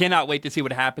bloodbath. I cannot wait to see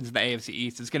what happens in the AFC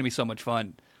East. It's going to be so much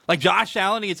fun. Josh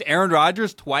Allen against Aaron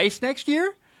Rodgers twice next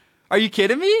year? Are you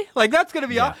kidding me? That's going to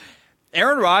be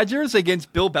Aaron Rodgers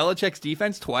against Bill Belichick's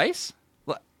defense twice?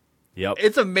 Yep.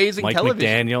 It's amazing Mike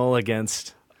television. McDaniel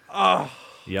against... Oh,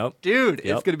 yep. Dude,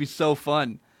 yep. It's going to be so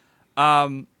fun.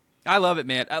 I love it,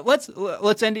 man.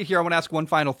 Let's end it here. I want to ask one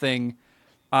final thing.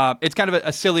 It's kind of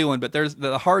a silly one, but there's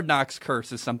the Hard Knocks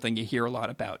curse is something you hear a lot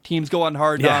about. Teams go on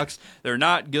Hard Knocks. They're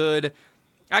not good.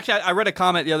 Actually, I read a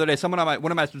comment the other day.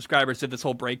 One of my subscribers did this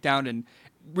whole breakdown and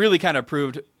really kind of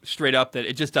proved straight up that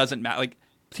it just doesn't matter.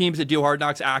 Teams that do Hard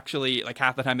Knocks actually,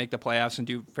 half the time make the playoffs and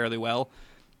do fairly well.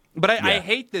 But I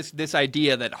hate this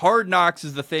idea that Hard Knocks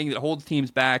is the thing that holds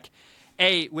teams back.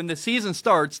 A, when the season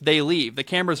starts, they leave. The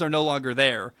cameras are no longer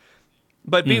there.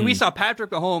 But B, we saw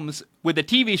Patrick Mahomes with the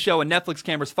TV show and Netflix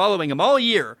cameras following him all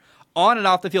year, on and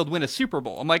off the field, win a Super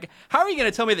Bowl. I'm like, how are you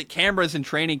going to tell me that cameras in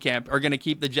training camp are going to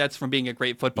keep the Jets from being a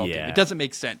great football team? It doesn't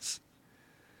make sense.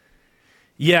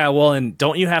 Yeah, well, and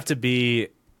don't you have to be,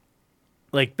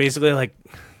 basically,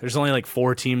 there's only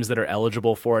 4 teams that are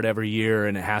eligible for it every year,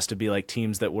 and it has to be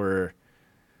teams that were,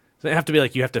 they have to be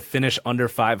you have to finish under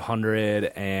 500,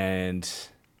 and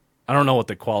I don't know what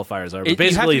the qualifiers are, but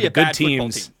basically the good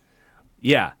teams,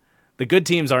 the good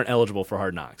teams aren't eligible for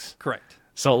Hard Knocks. Correct.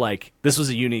 So this was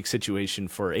a unique situation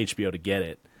for HBO to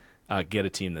get a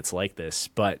team that's like this,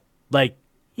 but I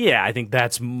think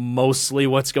that's mostly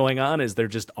what's going on is there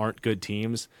just aren't good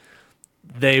teams.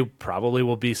 They probably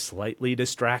will be slightly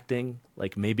distracting.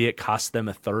 Maybe it costs them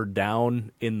a 3rd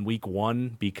down in week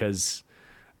 1 because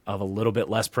of a little bit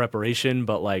less preparation.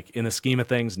 But in the scheme of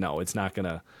things, no, it's not going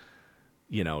to,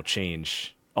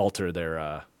 alter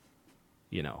their,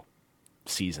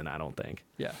 season, I don't think.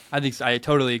 Yeah, I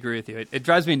totally agree with you. It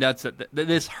drives me nuts that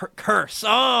this curse.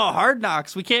 Oh, Hard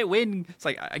Knocks. We can't win. It's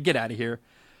get out of here.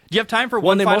 Do you have time for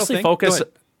one final mostly thing? Focus.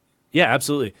 Yeah,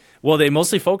 absolutely. Well, they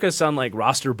mostly focus on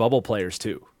roster bubble players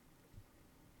too.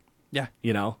 Yeah.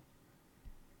 You know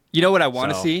what I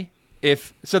want to see?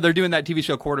 So they're doing that TV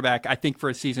show Quarterback, I think, for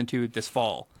a season 2 this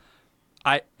fall.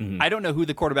 I don't know who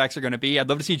the quarterbacks are going to be. I'd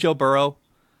love to see Joe Burrow.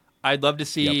 I'd love to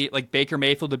see Baker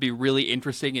Mayfield to be really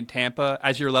interesting in Tampa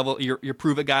as your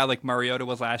prove it guy like Mariota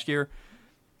was last year.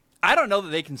 I don't know that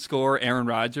they can score Aaron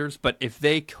Rodgers, but if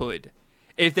they could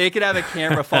have a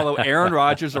camera follow Aaron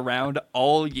Rodgers around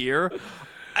all year,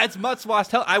 it's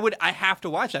must-watch. I have to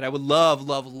watch that. I would love,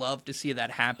 love, love to see that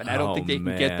happen. I don't think they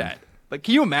can get that. But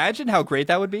can you imagine how great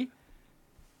that would be?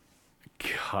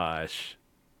 Gosh,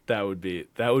 that would be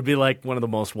one of the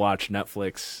most watched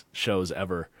Netflix shows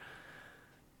ever.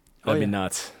 That'd be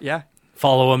nuts. Yeah.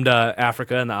 Follow him to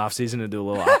Africa in the off-season and do a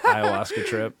little ayahuasca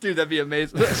trip. Dude, that'd be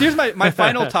amazing. So here's my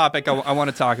final topic I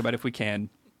want to talk about if we can.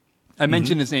 I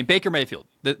mentioned his name, Baker Mayfield,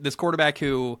 this quarterback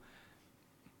who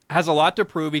has a lot to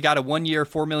prove. He got a 1-year,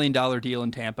 $4 million deal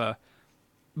in Tampa.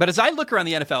 But as I look around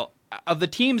the NFL, of the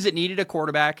teams that needed a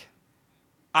quarterback,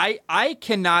 I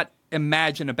cannot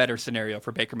imagine a better scenario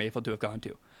for Baker Mayfield to have gone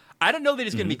to. I don't know that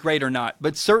he's going to be great or not,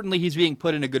 but certainly he's being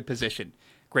put in a good position.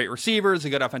 Great receivers, a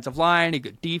good offensive line, a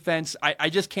good defense. I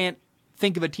just can't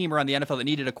think of a team around the NFL that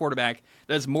needed a quarterback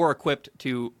that is more equipped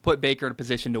to put Baker in a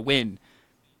position to win.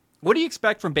 What do you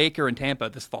expect from Baker in Tampa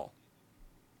this fall?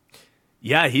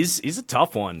 Yeah, he's a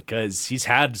tough one because he's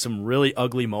had some really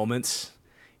ugly moments.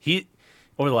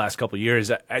 Over the last couple of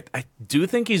years, I do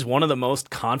think he's one of the most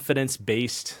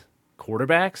confidence-based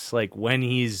quarterbacks. Like when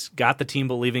he's got the team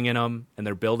believing in him and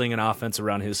they're building an offense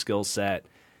around his skill set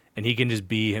and he can just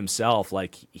be himself,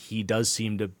 like he does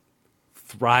seem to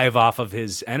thrive off of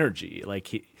his energy.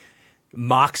 Like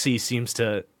moxie seems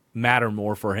to matter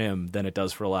more for him than it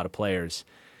does for a lot of players.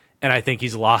 And I think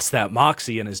he's lost that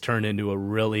moxie and has turned into a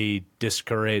really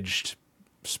discouraged,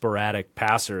 sporadic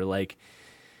passer. Like,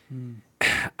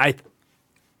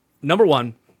 number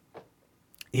one,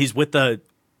 he's with the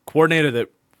coordinator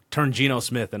that turned Geno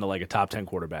Smith into like a top 10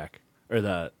 quarterback, or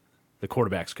the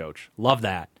quarterback's coach. Love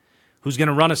that. Who's going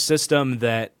to run a system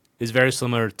that is very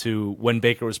similar to when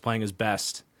Baker was playing his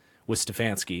best with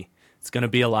Stefanski. It's going to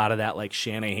be a lot of that like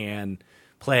Shanahan,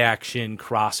 play action,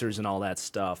 crossers, and all that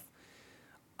stuff.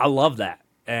 I love that.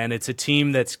 And it's a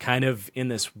team that's kind of in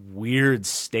this weird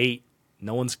state.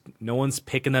 No one's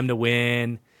picking them to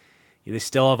win. They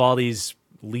still have all these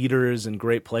leaders and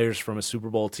great players from a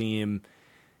Super Bowl team.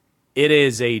 It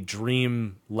is a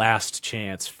dream last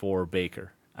chance for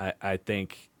Baker. I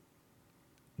think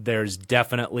there's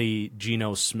definitely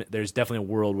Geno Smith. There's definitely a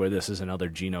world where this is another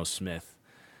Geno Smith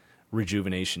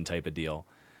rejuvenation type of deal.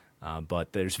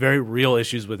 But there's very real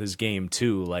issues with his game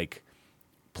too, like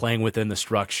playing within the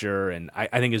structure. And I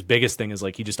think his biggest thing is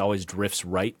like he just always drifts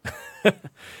right. I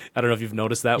don't know if you've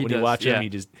noticed that when you watch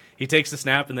him. He takes the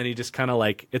snap and then he just kind of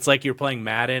like, it's like you're playing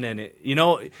Madden and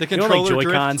the controller like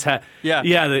Joy-Cons drift?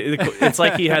 It's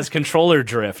like he has controller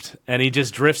drift and he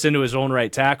just drifts into his own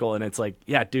right tackle. And it's like,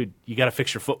 yeah, dude, you got to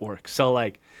fix your footwork. So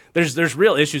like there's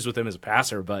real issues with him as a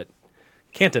passer, but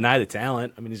can't deny the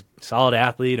talent. I mean, he's a solid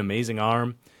athlete, amazing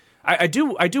arm. I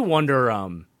do wonder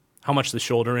how much the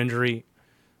shoulder injury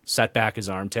set back his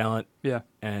arm talent. Yeah.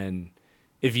 And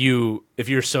if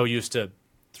you're so used to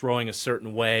throwing a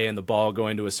certain way and the ball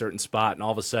going to a certain spot and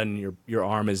all of a sudden your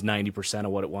arm is 90%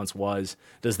 of what it once was,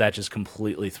 does that just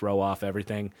completely throw off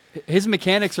everything? His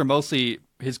mechanics are mostly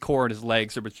his core and his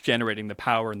legs are what's generating the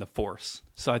power and the force.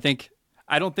 So I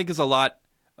don't think there's a lot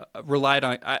relied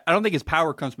on. I don't think his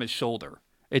power comes from his shoulder.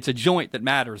 It's a joint that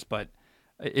matters, but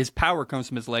his power comes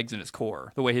from his legs and his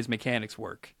core, the way his mechanics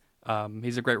work.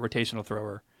 He's a great rotational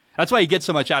thrower. That's why he gets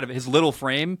so much out of it. His little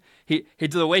frame,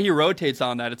 the way he rotates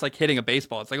on that, it's like hitting a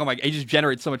baseball. It's like, oh my God, he just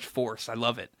generates so much force. I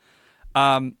love it.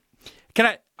 You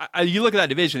look at that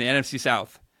division, the NFC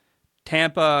South,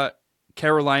 Tampa,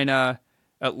 Carolina,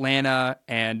 Atlanta,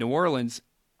 and New Orleans.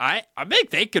 I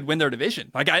think they could win their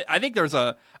division. Like I think there's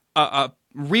a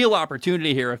real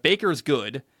opportunity here. If Baker is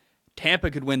good, Tampa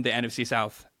could win the NFC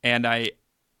South. And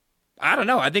I don't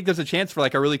know. I think there's a chance for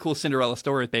like a really cool Cinderella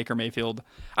story with Baker Mayfield.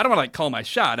 I don't want to like call my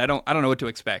shot. I don't know what to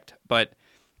expect. But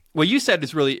what you said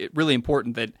is really, really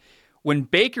important, that when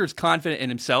Baker's confident in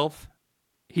himself,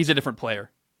 he's a different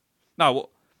player.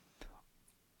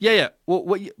 Yeah.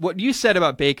 Well, what you said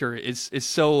about Baker is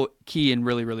so key and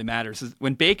really, really matters. Is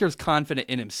when Baker's confident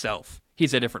in himself,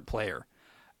 he's a different player.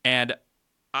 And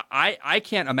I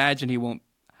can't imagine he won't.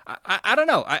 I don't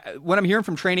know. When I'm hearing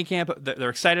from training camp,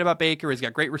 they're excited about Baker. He's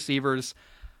got great receivers.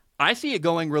 I see it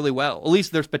going really well. At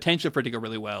least there's potential for it to go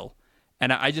really well.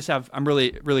 And I'm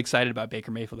really, really excited about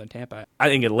Baker Mayfield in Tampa. I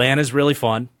think Atlanta's really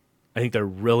fun. I think they're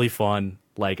really fun.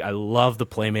 Like, I love the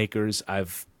playmakers.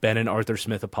 I've been an Arthur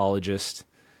Smith apologist.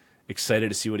 Excited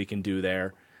to see what he can do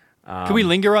there. Can we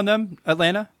linger on them,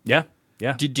 Atlanta? Yeah.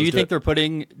 Do you think they're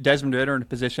putting Desmond Ridder in a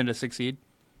position to succeed?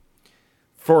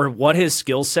 For what his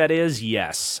skill set is,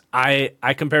 yes. I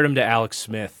compared him to Alex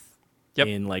Smith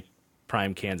in like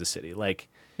prime Kansas City. Like,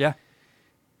 yeah,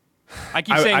 I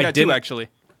keep saying that too. Actually,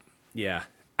 yeah,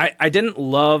 I didn't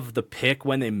love the pick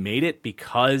when they made it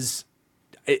because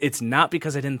it's not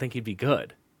because I didn't think he'd be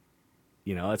good.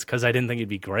 It's because I didn't think he'd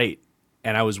be great,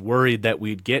 and I was worried that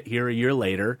we'd get here a year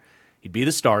later, he'd be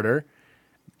the starter,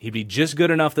 he'd be just good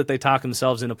enough that they talk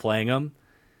themselves into playing him.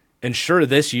 And sure,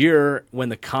 this year, when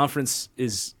the conference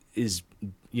is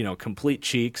complete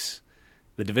cheeks,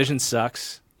 the division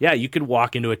sucks. Yeah, you could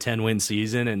walk into a 10-win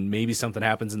season and maybe something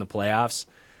happens in the playoffs.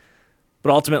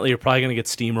 But ultimately, you're probably going to get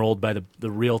steamrolled by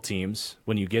the real teams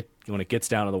when it gets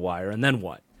down to the wire. And then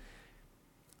what?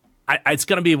 It's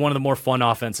going to be one of the more fun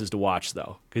offenses to watch,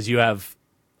 though, because you have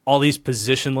all these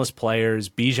positionless players.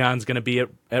 Bijan's going to be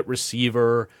at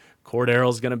receiver.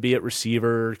 Cordero's going to be at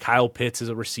receiver. Kyle Pitts is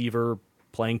a receiver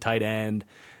playing tight end.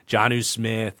 Jonnu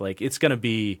Smith. Like, it's going to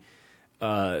be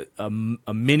a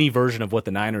mini version of what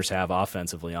the Niners have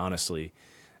offensively, honestly,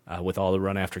 with all the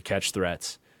run after catch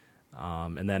threats.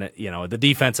 And then, the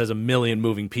defense has a million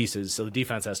moving pieces, so the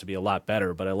defense has to be a lot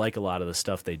better, but I like a lot of the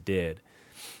stuff they did.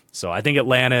 So I think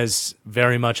Atlanta's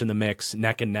very much in the mix,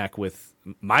 neck and neck with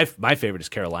my favorite is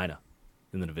Carolina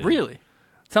in the division. Really?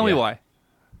 Tell me why.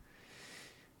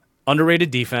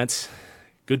 Underrated defense,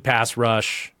 good pass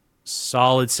rush,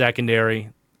 solid secondary,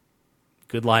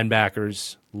 good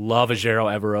linebackers. Love Ejiro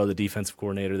Evero, the defensive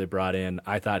coordinator they brought in.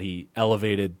 I thought he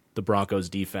elevated the Broncos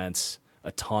defense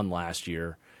a ton last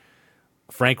year.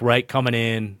 Frank Reich coming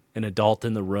in, an adult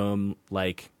in the room.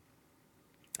 Like,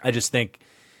 I just think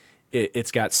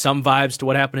it's got some vibes to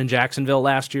what happened in Jacksonville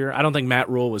last year. I don't think Matt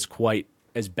Rule was quite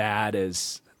as bad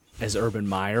as Urban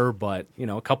Meyer, but,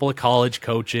 a couple of college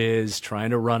coaches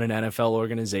trying to run an NFL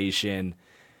organization.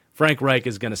 Frank Reich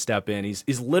is going to step in.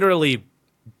 He's literally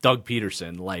Doug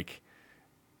Peterson. Like,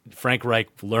 Frank Reich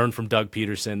learned from Doug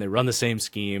Peterson. They run the same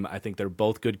scheme. I think they're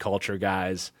both good culture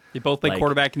guys. They both play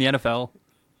quarterback in the NFL.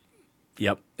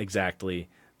 Yep, exactly.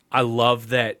 I love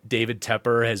that David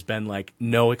Tepper has been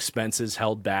no expenses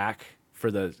held back for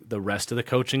the rest of the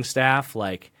coaching staff.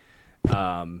 Like,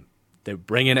 they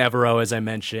bring in Evero, as I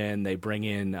mentioned. They bring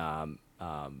in not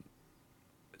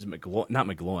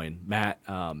McGloin, Matt,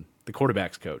 the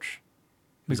quarterback's coach.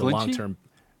 He's a long-term.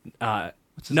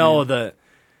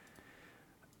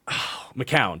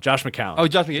 McCown, Josh McCown. Oh,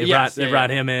 Josh McCown. They brought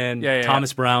him in. Yeah.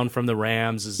 Thomas Brown from the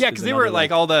Rams. Because they were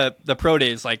all the pro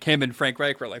days, him and Frank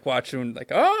Reich were watching,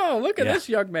 oh, look at this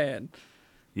young man.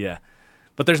 Yeah,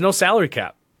 but there's no salary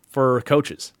cap for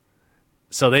coaches,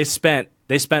 so they spent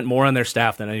more on their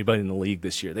staff than anybody in the league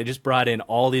this year. They just brought in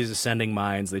all these ascending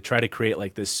minds. They try to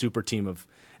create this super team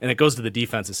and it goes to the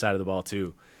defensive side of the ball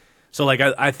too. So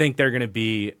I think they're going to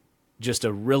be just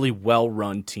a really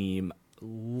well-run team.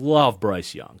 Love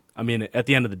Bryce Young. I mean, at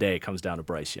the end of the day, it comes down to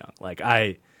Bryce Young.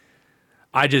 I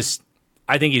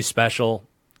think he's special.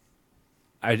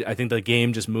 I think the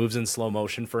game just moves in slow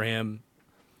motion for him.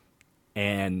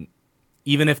 And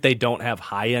even if they don't have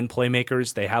high-end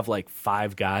playmakers, they have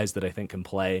 5 guys that I think can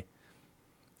play.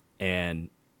 And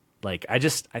I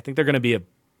think they're going to be a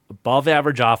above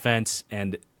average offense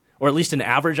or at least an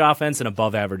average offense and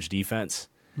above average defense.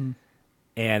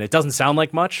 And it doesn't sound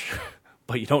like much,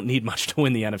 but you don't need much to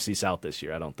win the NFC South this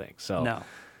year, I don't think. So no.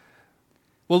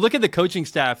 Well, look at the coaching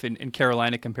staff in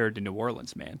Carolina compared to New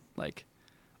Orleans, man.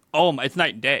 It's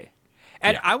night and day.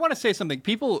 And I want to say something.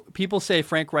 People say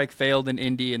Frank Reich failed in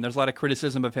Indy, and there's a lot of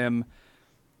criticism of him.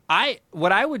 The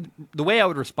way I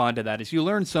would respond to that is you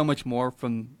learn so much more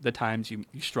from the times you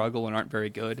struggle and aren't very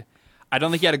good. I don't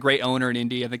think he had a great owner in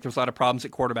Indy. I think there's a lot of problems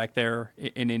at quarterback there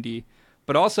in Indy.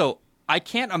 But also, I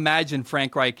can't imagine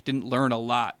Frank Reich didn't learn a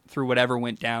lot through whatever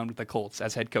went down with the Colts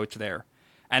as head coach there.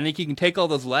 I think he can take all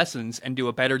those lessons and do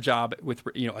a better job with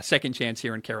a second chance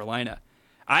here in Carolina.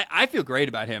 I feel great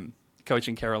about him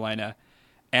coaching Carolina,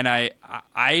 and I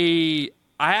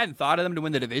hadn't thought of them to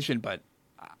win the division, but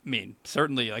I mean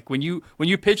certainly when you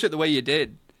pitch it the way you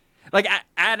did,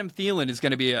 Adam Thielen is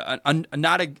going to be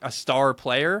not a star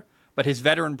player, but his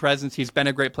veteran presence, he's been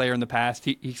a great player in the past.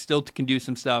 He still can do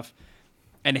some stuff.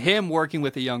 And him working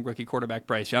with a young rookie quarterback,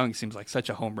 Bryce Young, seems like such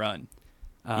a home run.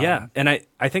 Yeah, and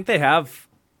I think they have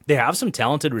some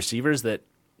talented receivers that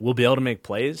will be able to make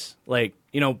plays.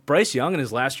 Bryce Young in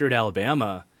his last year at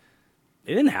Alabama,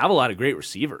 they didn't have a lot of great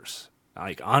receivers.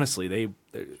 Honestly,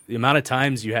 the amount of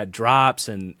times you had drops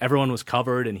and everyone was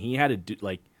covered, and he had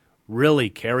to really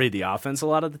carry the offense a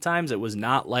lot of the times. It was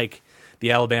not like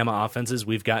the Alabama offenses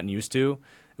we've gotten used to.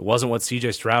 It wasn't what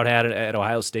C.J. Stroud had at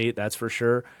Ohio State, that's for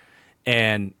sure.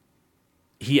 And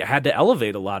he had to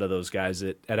elevate a lot of those guys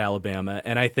at Alabama.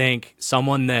 And I think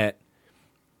someone that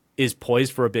is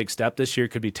poised for a big step this year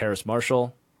could be Terrace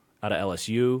Marshall out of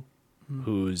LSU,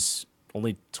 who's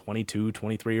only 22,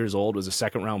 23 years old, was a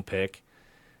second-round pick.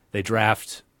 They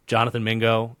draft Jonathan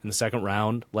Mingo in the second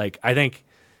round. I think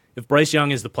if Bryce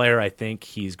Young is the player I think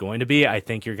he's going to be, I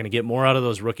think you're going to get more out of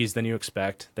those rookies than you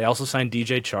expect. They also signed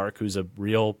DJ Chark, who's a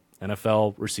real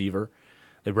NFL receiver.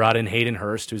 They brought in Hayden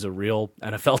Hurst, who's a real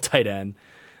NFL tight end.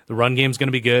 The run game's going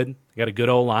to be good. They got a good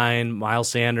O-line, Miles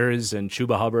Sanders and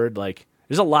Chuba Hubbard.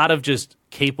 There's a lot of just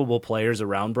capable players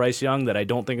around Bryce Young that I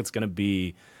don't think it's going to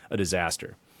be a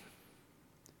disaster.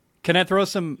 Can I throw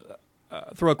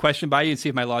a question by you and see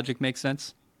if my logic makes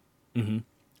sense? Mm-hmm.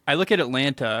 I look at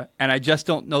Atlanta, and I just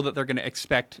don't know that they're going to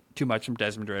expect too much from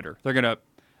Desmond Ridder. They're going to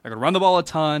run the ball a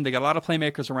ton. They got a lot of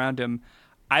playmakers around him.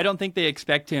 I don't think they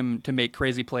expect him to make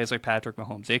crazy plays like Patrick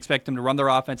Mahomes. They expect him to run their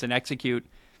offense and execute.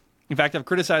 In fact, I've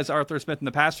criticized Arthur Smith in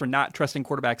the past for not trusting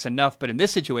quarterbacks enough, but in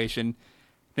this situation,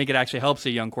 I think it actually helps a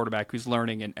young quarterback who's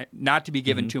learning and not to be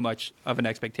given too much of an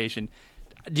expectation.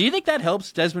 Do you think that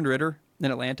helps Desmond Ridder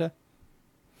in Atlanta?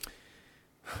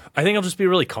 I think he'll just be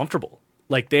really comfortable.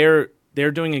 Like they're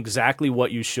doing exactly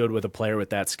what you should with a player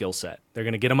with that skill set. They're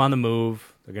going to get him on the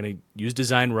move. They're going to use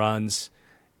design runs.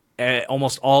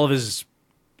 Almost all of his,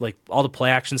 like all the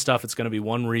play action stuff, it's going to be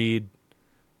one read.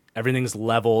 Everything's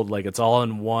leveled. Like it's all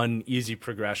in one easy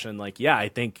progression. Like, yeah, I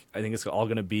think it's all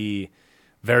going to be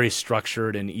very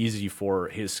structured and easy for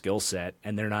his skill set.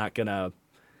 And they're going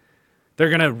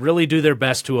to really do their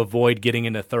best to avoid getting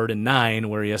into 3rd and 9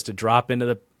 where he has to drop into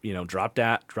the, drop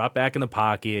back in the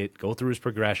pocket, go through his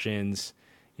progressions,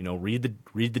 read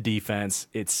the defense.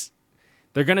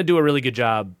 They're going to do a really good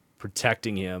job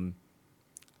protecting him.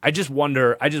 I just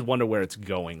wonder where it's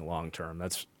going long term.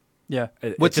 That's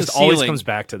It just always comes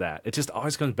back to that. It just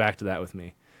always comes back to that with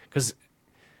me because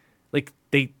like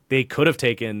they could have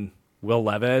taken Will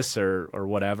Levis or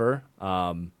whatever.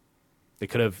 They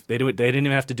didn't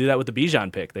even have to do that with the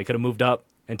Bijan pick. They could have moved up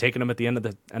and taken him at the end of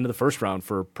the first round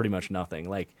for pretty much nothing.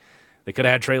 Like they could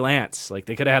have had Trey Lance. Like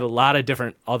they could have had a lot of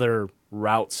different other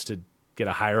routes to get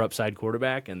a higher upside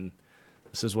quarterback, and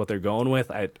this is what they're going with.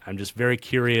 I'm just very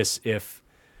curious if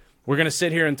we're going to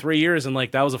sit here in 3 years and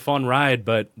like that was a fun ride,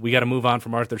 but we got to move on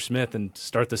from Arthur Smith and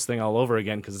start this thing all over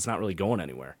again because it's not really going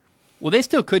anywhere. Well, they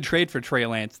still could trade for Trey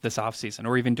Lance this offseason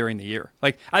or even during the year.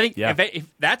 Like I think if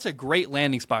that's a great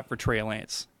landing spot for Trey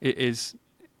Lance, is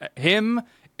him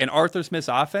and Arthur Smith's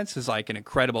offense is like an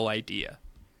incredible idea.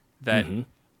 That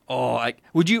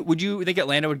would you think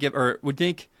Atlanta would give or would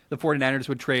think the 49ers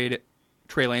would trade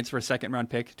Trey Lance for a 2nd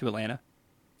round pick to Atlanta?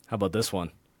 How about this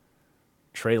one?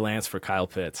 Trey Lance for Kyle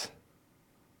Pitts.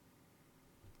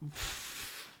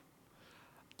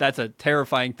 That's a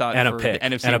terrifying thought and for a pick. the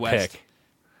NFC and a West. Pick.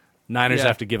 Niners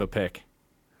have to give a pick.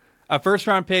 A 1st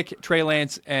round pick, Trey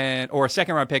Lance, or a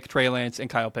 2nd round pick, Trey Lance and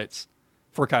Kyle Pitts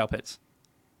for Kyle Pitts.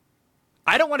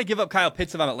 I don't want to give up Kyle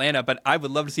Pitts if I'm Atlanta, but I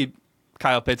would love to see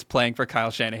Kyle Pitts playing for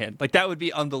Kyle Shanahan. Like that would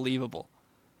be unbelievable.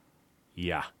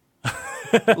 Yeah.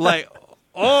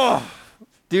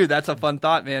 Dude, that's a fun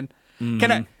thought, man.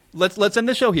 Mm-hmm. Let's end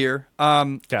the show here.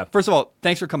 First of all,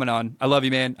 thanks for coming on. I love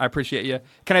you, man. I appreciate you.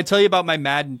 Can I tell you about my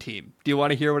Madden team? Do you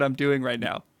want to hear what I'm doing right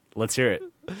now? Let's hear it.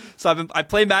 So I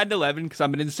play Madden 11 because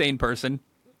I'm an insane person.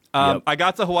 I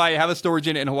got to Hawaii. I have a storage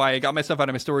unit in Hawaii. I got my stuff out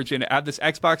of my storage unit. I have this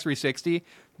Xbox 360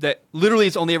 that literally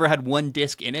has only ever had one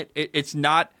disc in it. It's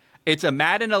a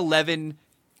Madden 11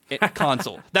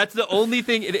 console. That's the only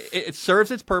thing. It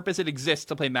serves its purpose. It exists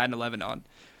to play Madden 11 on.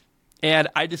 And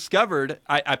I discovered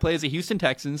I play as the Houston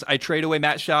Texans. I trade away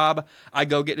Matt Schaub. I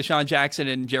go get Deshaun Jackson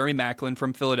and Jeremy Maclin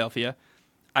from Philadelphia.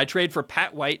 I trade for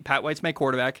Pat White. Pat White's my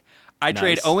quarterback. I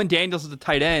trade Owen Daniels as the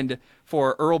tight end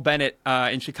for Earl Bennett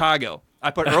in Chicago.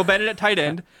 I put Earl Bennett at tight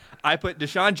end. I put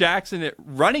Deshaun Jackson at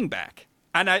running back.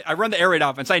 And I run the air raid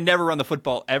offense. I never run the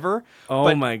football ever.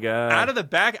 Oh, my God. Out of the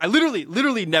back, I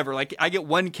literally never. Like, I get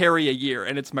one carry a year,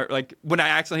 and it's like when I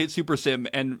accidentally hit Super Sim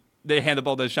and they hand the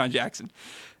ball to Deshaun Jackson.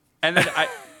 And then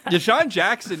Deshaun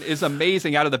Jackson is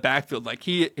amazing out of the backfield. Like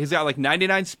he's got like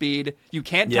 99 speed. You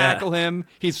can't tackle him.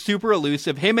 He's super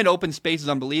elusive. Him in open space is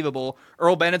unbelievable.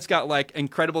 Earl Bennett's got like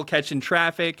incredible catch in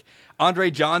traffic. Andre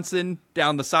Johnson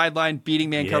down the sideline beating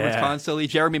man coverage constantly.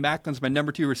 Jeremy Maclin's my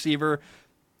number 2 receiver.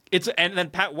 And then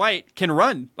Pat White can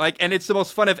run. And it's the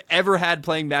most fun I've ever had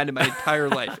playing Madden in my entire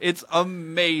life. It's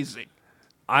amazing.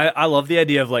 I love the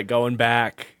idea of like going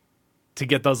back to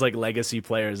get those like legacy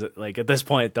players. Like at this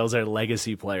point, those are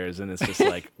legacy players, and it's just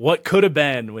like what could have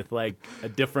been with like a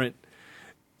different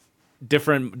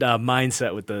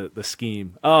mindset with the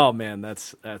scheme. Oh man,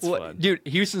 that's fun, dude.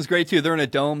 Houston's great too. They're in a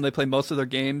dome. They play most of their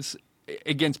games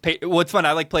against what's fun.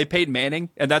 I play Peyton Manning,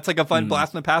 and that's like a fun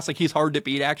blast in the past. Like he's hard to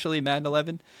beat actually, Madden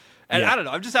 11. And I don't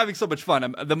know. I'm just having so much fun.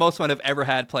 I'm the most fun I've ever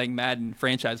had playing Madden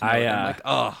franchise mode. I'm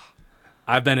like,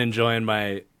 I've been enjoying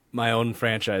my own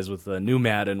franchise with the new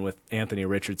Madden with Anthony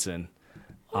Richardson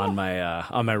on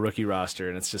my rookie roster,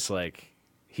 and it's just like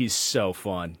he's so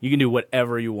fun. You can do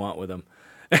whatever you want with him.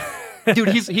 Dude,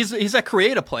 he's a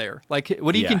creative player. Like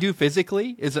what he can do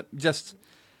physically is just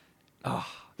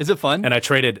is it fun? And I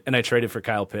traded for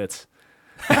Kyle Pitts.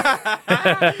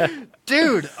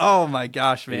 Dude, oh my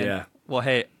gosh, man. Yeah. Well,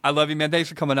 hey, I love you, man. Thanks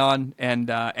for coming on, and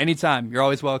anytime, you're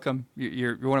always welcome.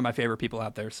 You're one of my favorite people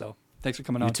out there, so thanks for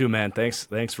coming on. You too, man. Thanks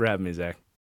for having me, Zach.